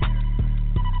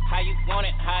 How you want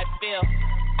it, how it feel.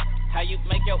 How you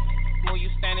make your move, you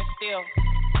standing still.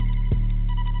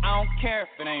 I don't care if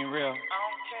it ain't real.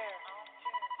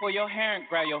 Pull your hair and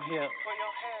grab your hip.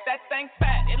 That thing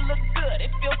fat, it look good, it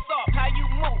feels soft. How you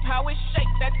move, how it shake,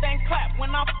 that thing clap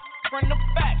when I'm from the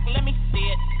back. Let me see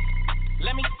it,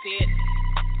 let me see it.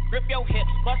 Grip your hips,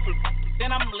 bust it,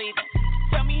 then I'm leaving.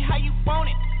 Tell me how you want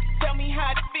it, tell me how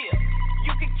it feel.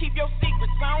 You can keep your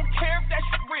secrets, I don't care if that's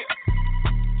real.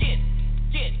 Get it,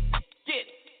 get it, get it,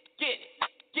 get it,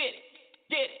 get it,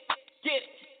 get it, get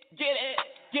it, get it,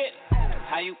 get it.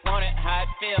 How you want it, how it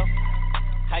feel.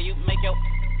 How you make your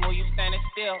move, you standing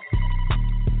still.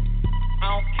 I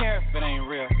don't care if it ain't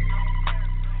real.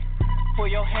 Pull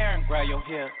your hair and grab your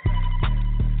hip.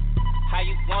 How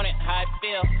you want it, how it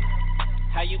feel.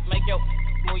 How you make your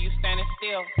move, you standing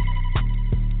still.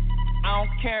 I don't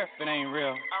care if it ain't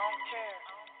real.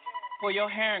 Pull your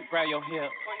hair and grab your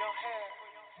hip.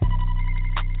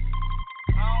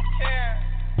 I don't care.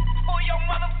 Pull your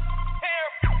mother hair.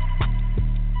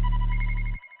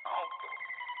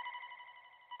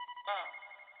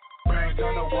 Brains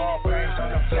on the wall, brains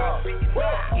on the floor.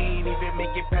 He ain't even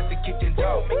make it past the kitchen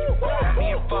door. Now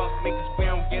me and Fox niggas, we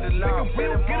don't get along.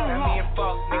 Now me and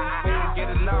Fox niggas, we don't get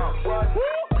along.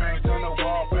 Brains on the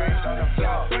wall, brains on the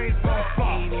floor. He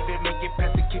ain't even make it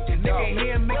past the kitchen door. Now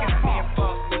me and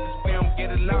Fox niggas, we don't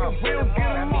get along.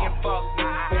 Now me and Fox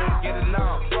niggas, we don't get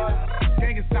along.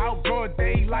 Gang is out, broad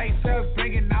daylight, shells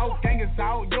bringing out. Gang is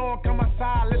out, you don't come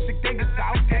outside, let the gang is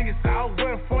out. Gang is out,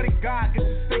 where the 40 God, get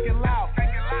you speaking loud.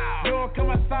 You don't come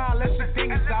outside, let the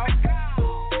gang is out.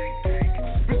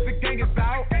 Bitch, the gang is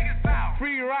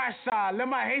side, let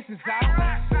my Haitians out.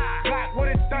 Black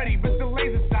with a 30, but the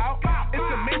lasers out. It's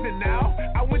amazing now.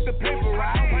 I went to paper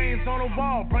route. Brains on the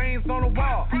wall, brains on the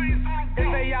wall.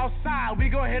 If they outside, we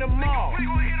gon' hit them all.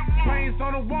 Brains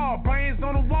on the wall, brains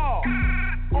on the wall.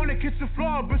 On the kitchen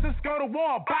floor, bitch, let's go to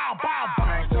war. Bow, bow, bow.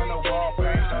 Brains on the wall,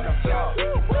 brains on the floor.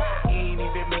 He ain't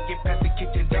even make it past the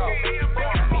kitchen door.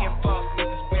 Now me and fuck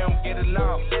niggas, we don't get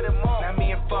along. Now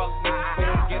me and fuck niggas, we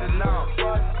don't get along.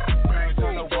 Brains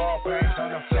on the wall, brains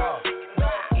on the floor.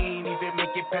 He ain't even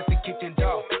make it past the kitchen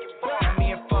door. Now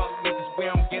me and fuck niggas, we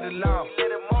don't get along.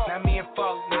 Now me and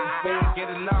fuck niggas, we don't get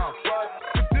along.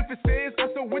 The difference is,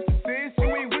 I'm so with the sins, you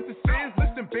ain't with the sins.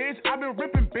 Listen, bitch, I've been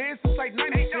ripping bands since like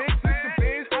 96. Listen,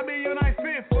 bitch, I be on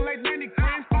 9/5 for like 90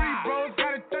 grams. 3 bros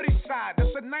got a 30 shot,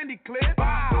 that's a 90 clip.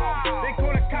 Wow, they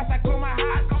call the cops, I call my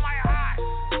hot.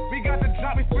 We got the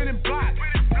drop, we spinning blocks.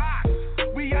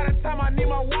 We out of time, I need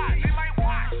my watch.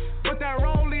 But that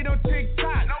rollie don't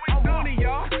TikTok. I'm on it,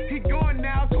 y'all. He going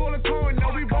now, call a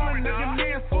coroner. We rolling up, your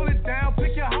man, pull it down,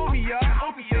 pick your homie up.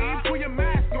 On the scene, pull your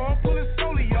mask on, pull it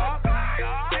slowly up.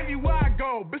 Everywhere I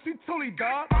go, bitch, we Tully,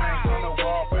 dog. Brains on the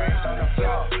wall, brains on the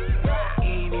floor. He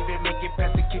ain't even make it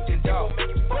past the kitchen door.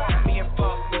 Now me and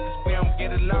fuck niggas, we don't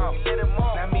get along.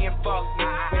 Now me and fuck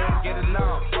niggas, we don't get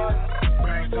along.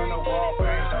 Brains on the wall,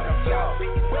 brains on the floor.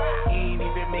 He ain't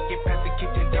even make it past the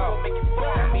kitchen door.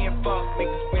 Now me and fuck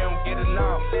niggas, we don't get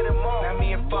along. Now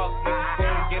me and fuck niggas, we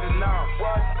don't get along.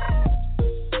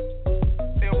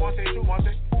 They don't want to say, you want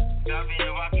to say. Got me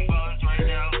in Rocky Buzz right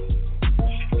now.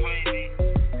 Shit's crazy.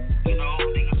 You know,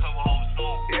 niggas have a whole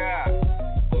store. Yeah,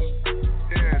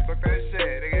 fuck that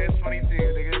shit. Nigga, it's 22.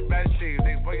 Nigga, it's bad shit.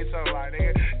 Nigga, fuck you talking about,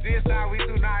 nigga. GSI, we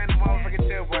do not in the motherfucking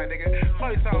chill, boy, nigga.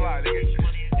 Fuck you talking about, nigga.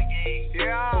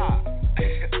 Yeah.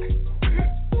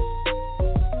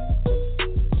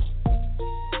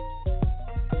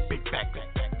 Big back, big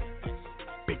back,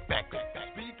 big back, big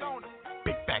back,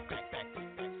 big back, big back,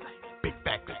 big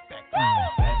back, big back.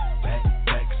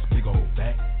 Backs, big old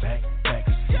backs.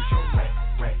 Get your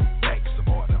racks,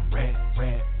 support them red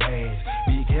bags.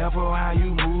 Be careful how you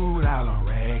move out on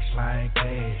racks like that.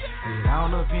 It all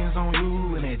depends on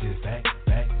you and it just backs.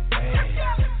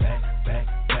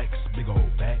 Big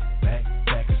old backs.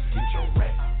 Get your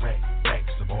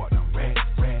racks, support them red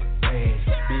bags.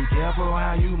 Be careful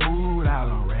how you move out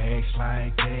on racks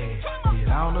like that. It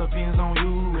all depends on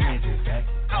you and it just backs.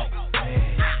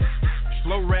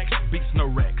 Slow racks beats no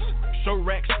racks. Show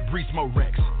racks breeds more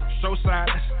racks. Show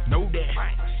silence, no that.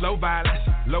 Slow violence,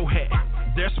 low hat.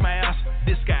 Their smiles,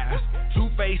 disguise.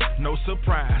 Two-face, no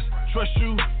surprise. Trust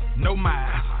you, no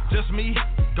miles. Just me,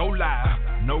 go live.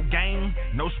 No game,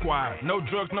 no squad. No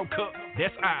drugs, no cup,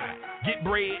 that's I. Get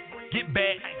bread, get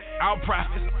back. All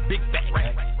profits, big fat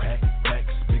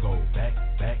backs, big old backs.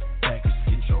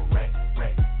 Get your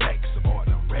racks, support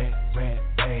them red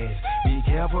bags. Be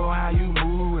careful how you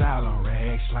move out on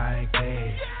racks like that.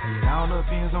 It all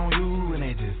depends on you and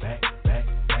it just backs.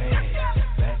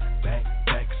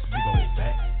 Big old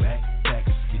backs.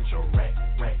 Get your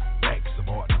racks,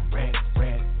 support them red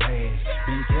bags.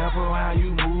 Be careful how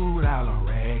you move out on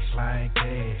racks like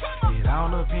that. It all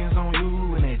depends on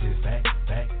you and it just backs.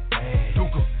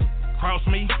 Duke cross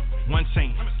me, one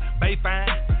chance. Bay fine,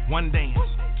 one dance.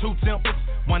 2 temples,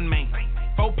 one man.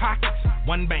 4 pockets,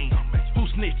 one band. Who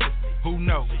snitches? Who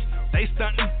knows? They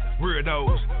stuntin',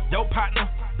 weirdos. Your partner,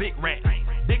 big rat.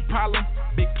 Big problem,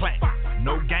 big clap.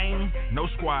 No game, no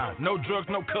squad. No drugs,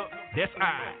 no cup, that's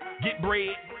I. Get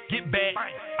bread, get back.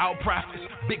 All profits,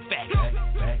 big facts.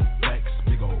 Backs,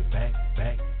 big old backs.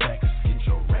 Get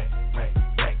your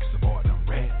racks, support them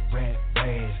red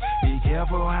bags. Be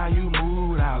careful how you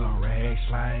move out on racks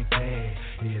like that.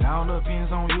 It all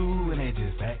depends on you and it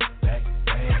just backs.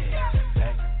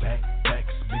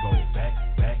 Big old backs.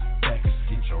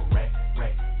 Get your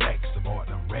racks, support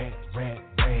them red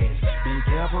bags. Be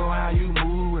careful how you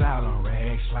move out on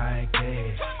racks like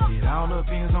that. It all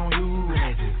depends on you and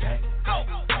it just backs.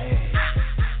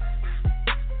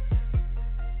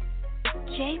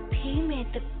 JP made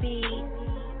the beat.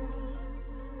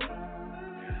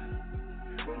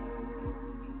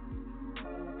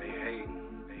 They hate.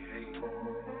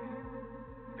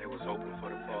 They was hoping for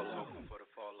the fall off.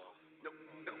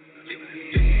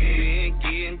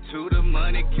 Getting to the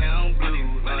money count blue.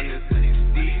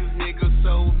 These niggas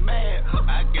so mad.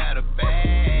 I got a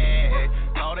bag.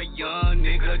 Thought a young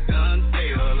nigga done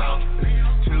fell off.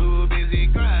 Too busy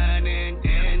grinding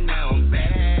and now I'm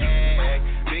back.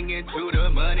 Been to the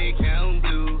money count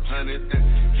blue.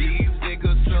 These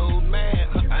niggas so mad.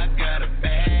 I got a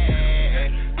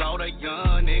bag. Thought a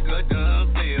young nigga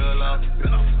done fell off.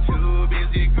 Too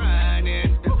busy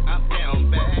grinding. I'm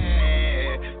down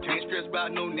bad. Can't stress by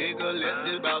about no nigga, let's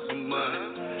just about some money.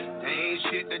 Ain't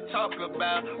shit to talk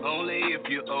about, only if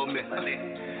you owe me.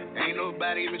 Ain't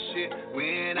nobody even shit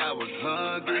when I was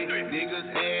hungry. Niggas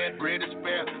had bread to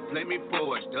spare, play me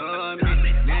for a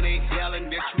dummy. Now they yelling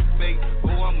that you fake,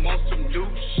 oh I'm on some new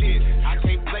shit. I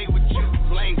can't play with you,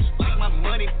 flames, like my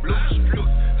money blue strip.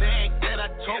 Tag that I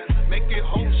told, make it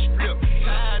whole strip.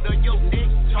 Tired of your neck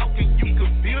talking, you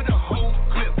can feel the whole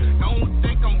clip. Don't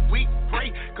think I'm weak,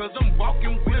 pray, cause I'm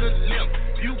walking with a limp.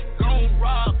 You gon'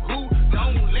 rob who?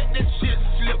 Don't let that shit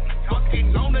slip.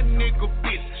 Fucking on a nigga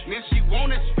bitch, then she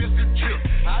want expensive trip.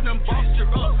 I done bossed her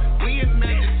up, we in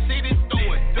Magic City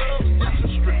throwing dubs and some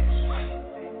strips.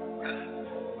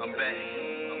 I'm back,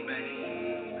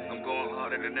 I'm going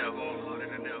harder than ever.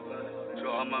 To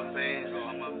all my fans,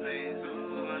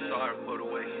 sorry for the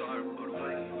wait.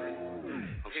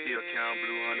 I'm still count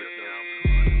blue hundreds.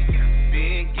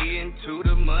 Been getting to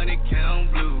the money,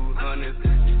 count blue hundreds.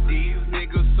 These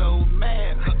niggas so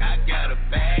mad, I got a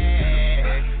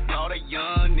bag. Thought a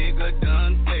young nigga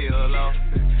done fell off.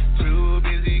 Too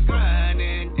busy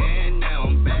grinding, and now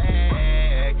I'm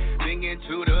back. Been getting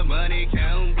to the money,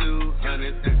 count blue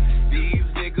hundreds. These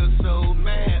niggas so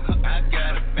mad, I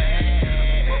got a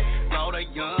bag. Thought a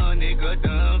young nigga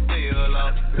done fell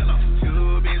off.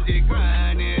 Too busy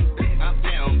grinding, I'm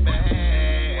down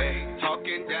bad.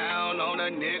 Talking down on a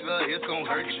nigga, it's gon'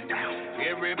 hurt you.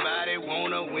 Everybody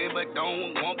wanna win, but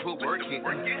don't want to work it.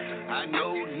 I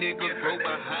know niggas go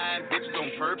behind bitches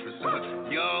on purpose.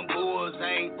 Young boys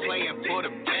ain't playing for the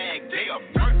bag, they are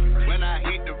working. When I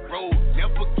hit the road,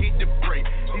 never get the break.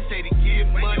 He say to give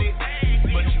money,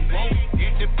 but you won't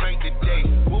get the bank today.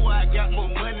 Boy, I got more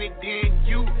money than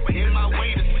you, in my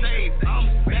way to save.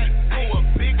 I'm back for a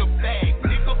bigger bag.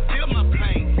 Nigga, feel my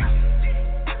pain.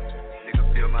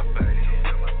 Nigga, feel my pain.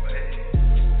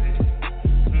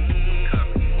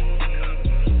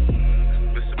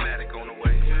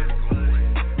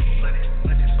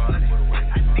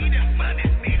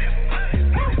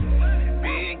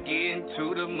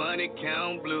 Money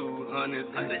count blue hundreds.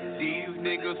 These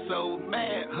niggas so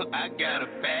mad, I got a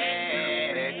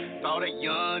bag. Thought a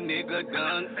young nigga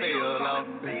done fell off.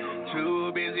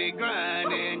 Too busy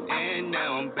grinding, and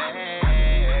now I'm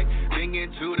back. Been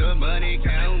into the money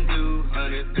count blue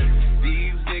hundreds.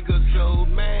 These niggas so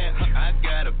mad, I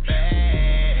got a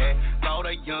bag. Thought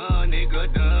a young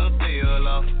nigga done fell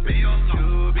off.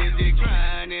 Too busy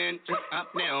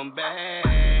grinding, now I'm back.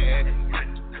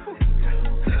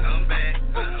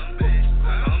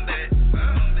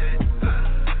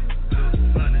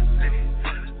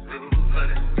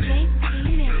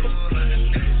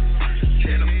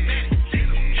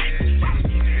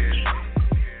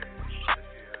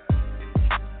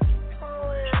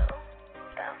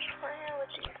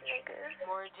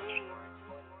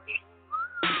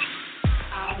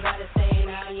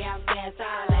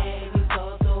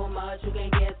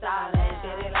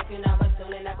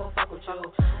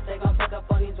 They gon' pick up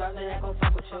on these drugs and they gon'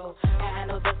 fuck with you. And I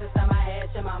know this inside my head,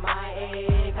 shit my mind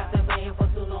ache. Contemplating for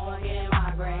too long, getting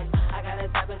migraines. I gotta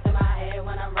tap into my head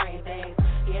when I'm writing things.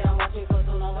 Yeah, don't watch me for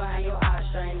too long behind your eye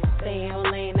strain. Staying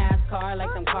on lane, NASCAR like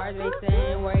some cars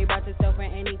racing. Worry about yourself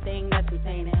and anything that's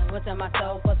containing. What's on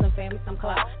myself for some fame, some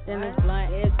clout. Then this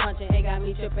blunt is punching, it got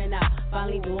me tripping out.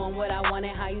 Finally doing what I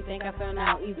wanted, how you think I feel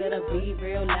now? Either the beat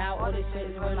real loud or this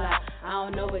shit is real loud. I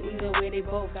don't know, but either way they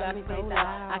both got me paced out.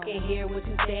 I can't hear what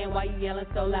you saying, why you yelling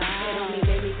so loud? It only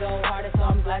made me go harder, so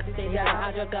I'm glad to stay down.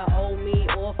 I dropped the old me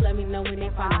off, let me know when they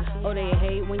find me. Oh, they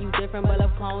hate when you different, but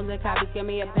love clones and copies. Give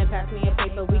me a pen, pass me a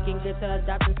paper, we can get to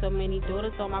adoption. So many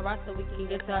daughters on my roster, we can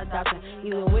get to adoption.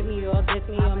 Either with me or against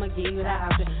me, I'ma give you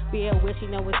that option. Be a wish, you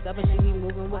know it's stubborn, she be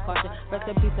moving with caution. Rest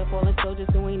in peace to fallen soldiers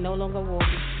who ain't no longer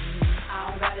walking. I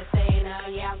don't gotta say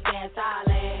nothing, yeah, I'm staying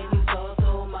silent. You talk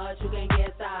too much, you can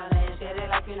get silent. Shit it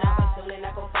like you're not pursuing,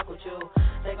 I gon' fuck with you.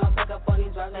 They gon' pick up on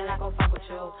these drugs and I gon' fuck with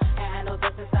you. And I know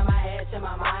this inside my head, shit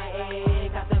my mind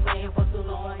ache. Contemplating for too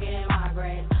long, getting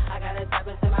migraines. I gotta tap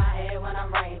into my head when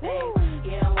I'm writing things.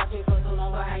 Yeah, don't watch me for too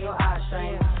long behind your eye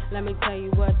strain. Let me tell you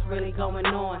what's really going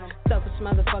on. Selfish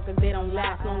motherfuckers, they don't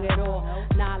last long at all.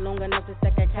 Not long enough to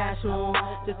stack a cash long.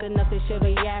 Just enough to show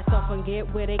their ass off and get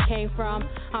where they came from.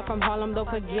 I'm from Harlem, don't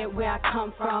forget where I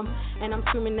come from. And I'm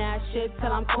screaming that shit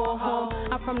till I'm called home.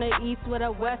 I'm from the east with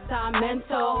a west side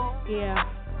mental. Yeah.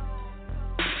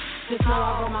 Just know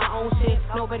I wrote my own shit.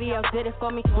 Nobody else did it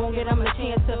for me. Won't get them a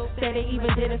chance to say they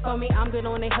even did it for me. I'm good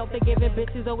on their help, they give it.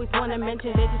 Bitches always wanna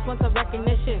mention. They just want some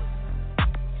recognition.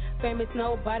 Famous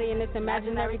nobody in this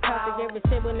imaginary topic. Every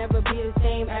shit will never be the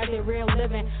same as the real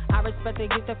living. I respect to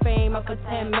get the fame up for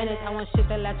 10 minutes. I want shit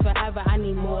that lasts forever. I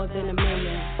need more than a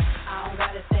million. I don't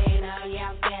gotta say nothing,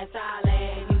 yeah, I'm staying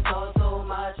silent. You talk so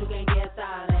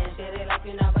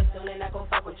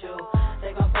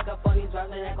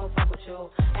you.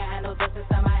 And I know just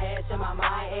inside my head, to my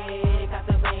mind,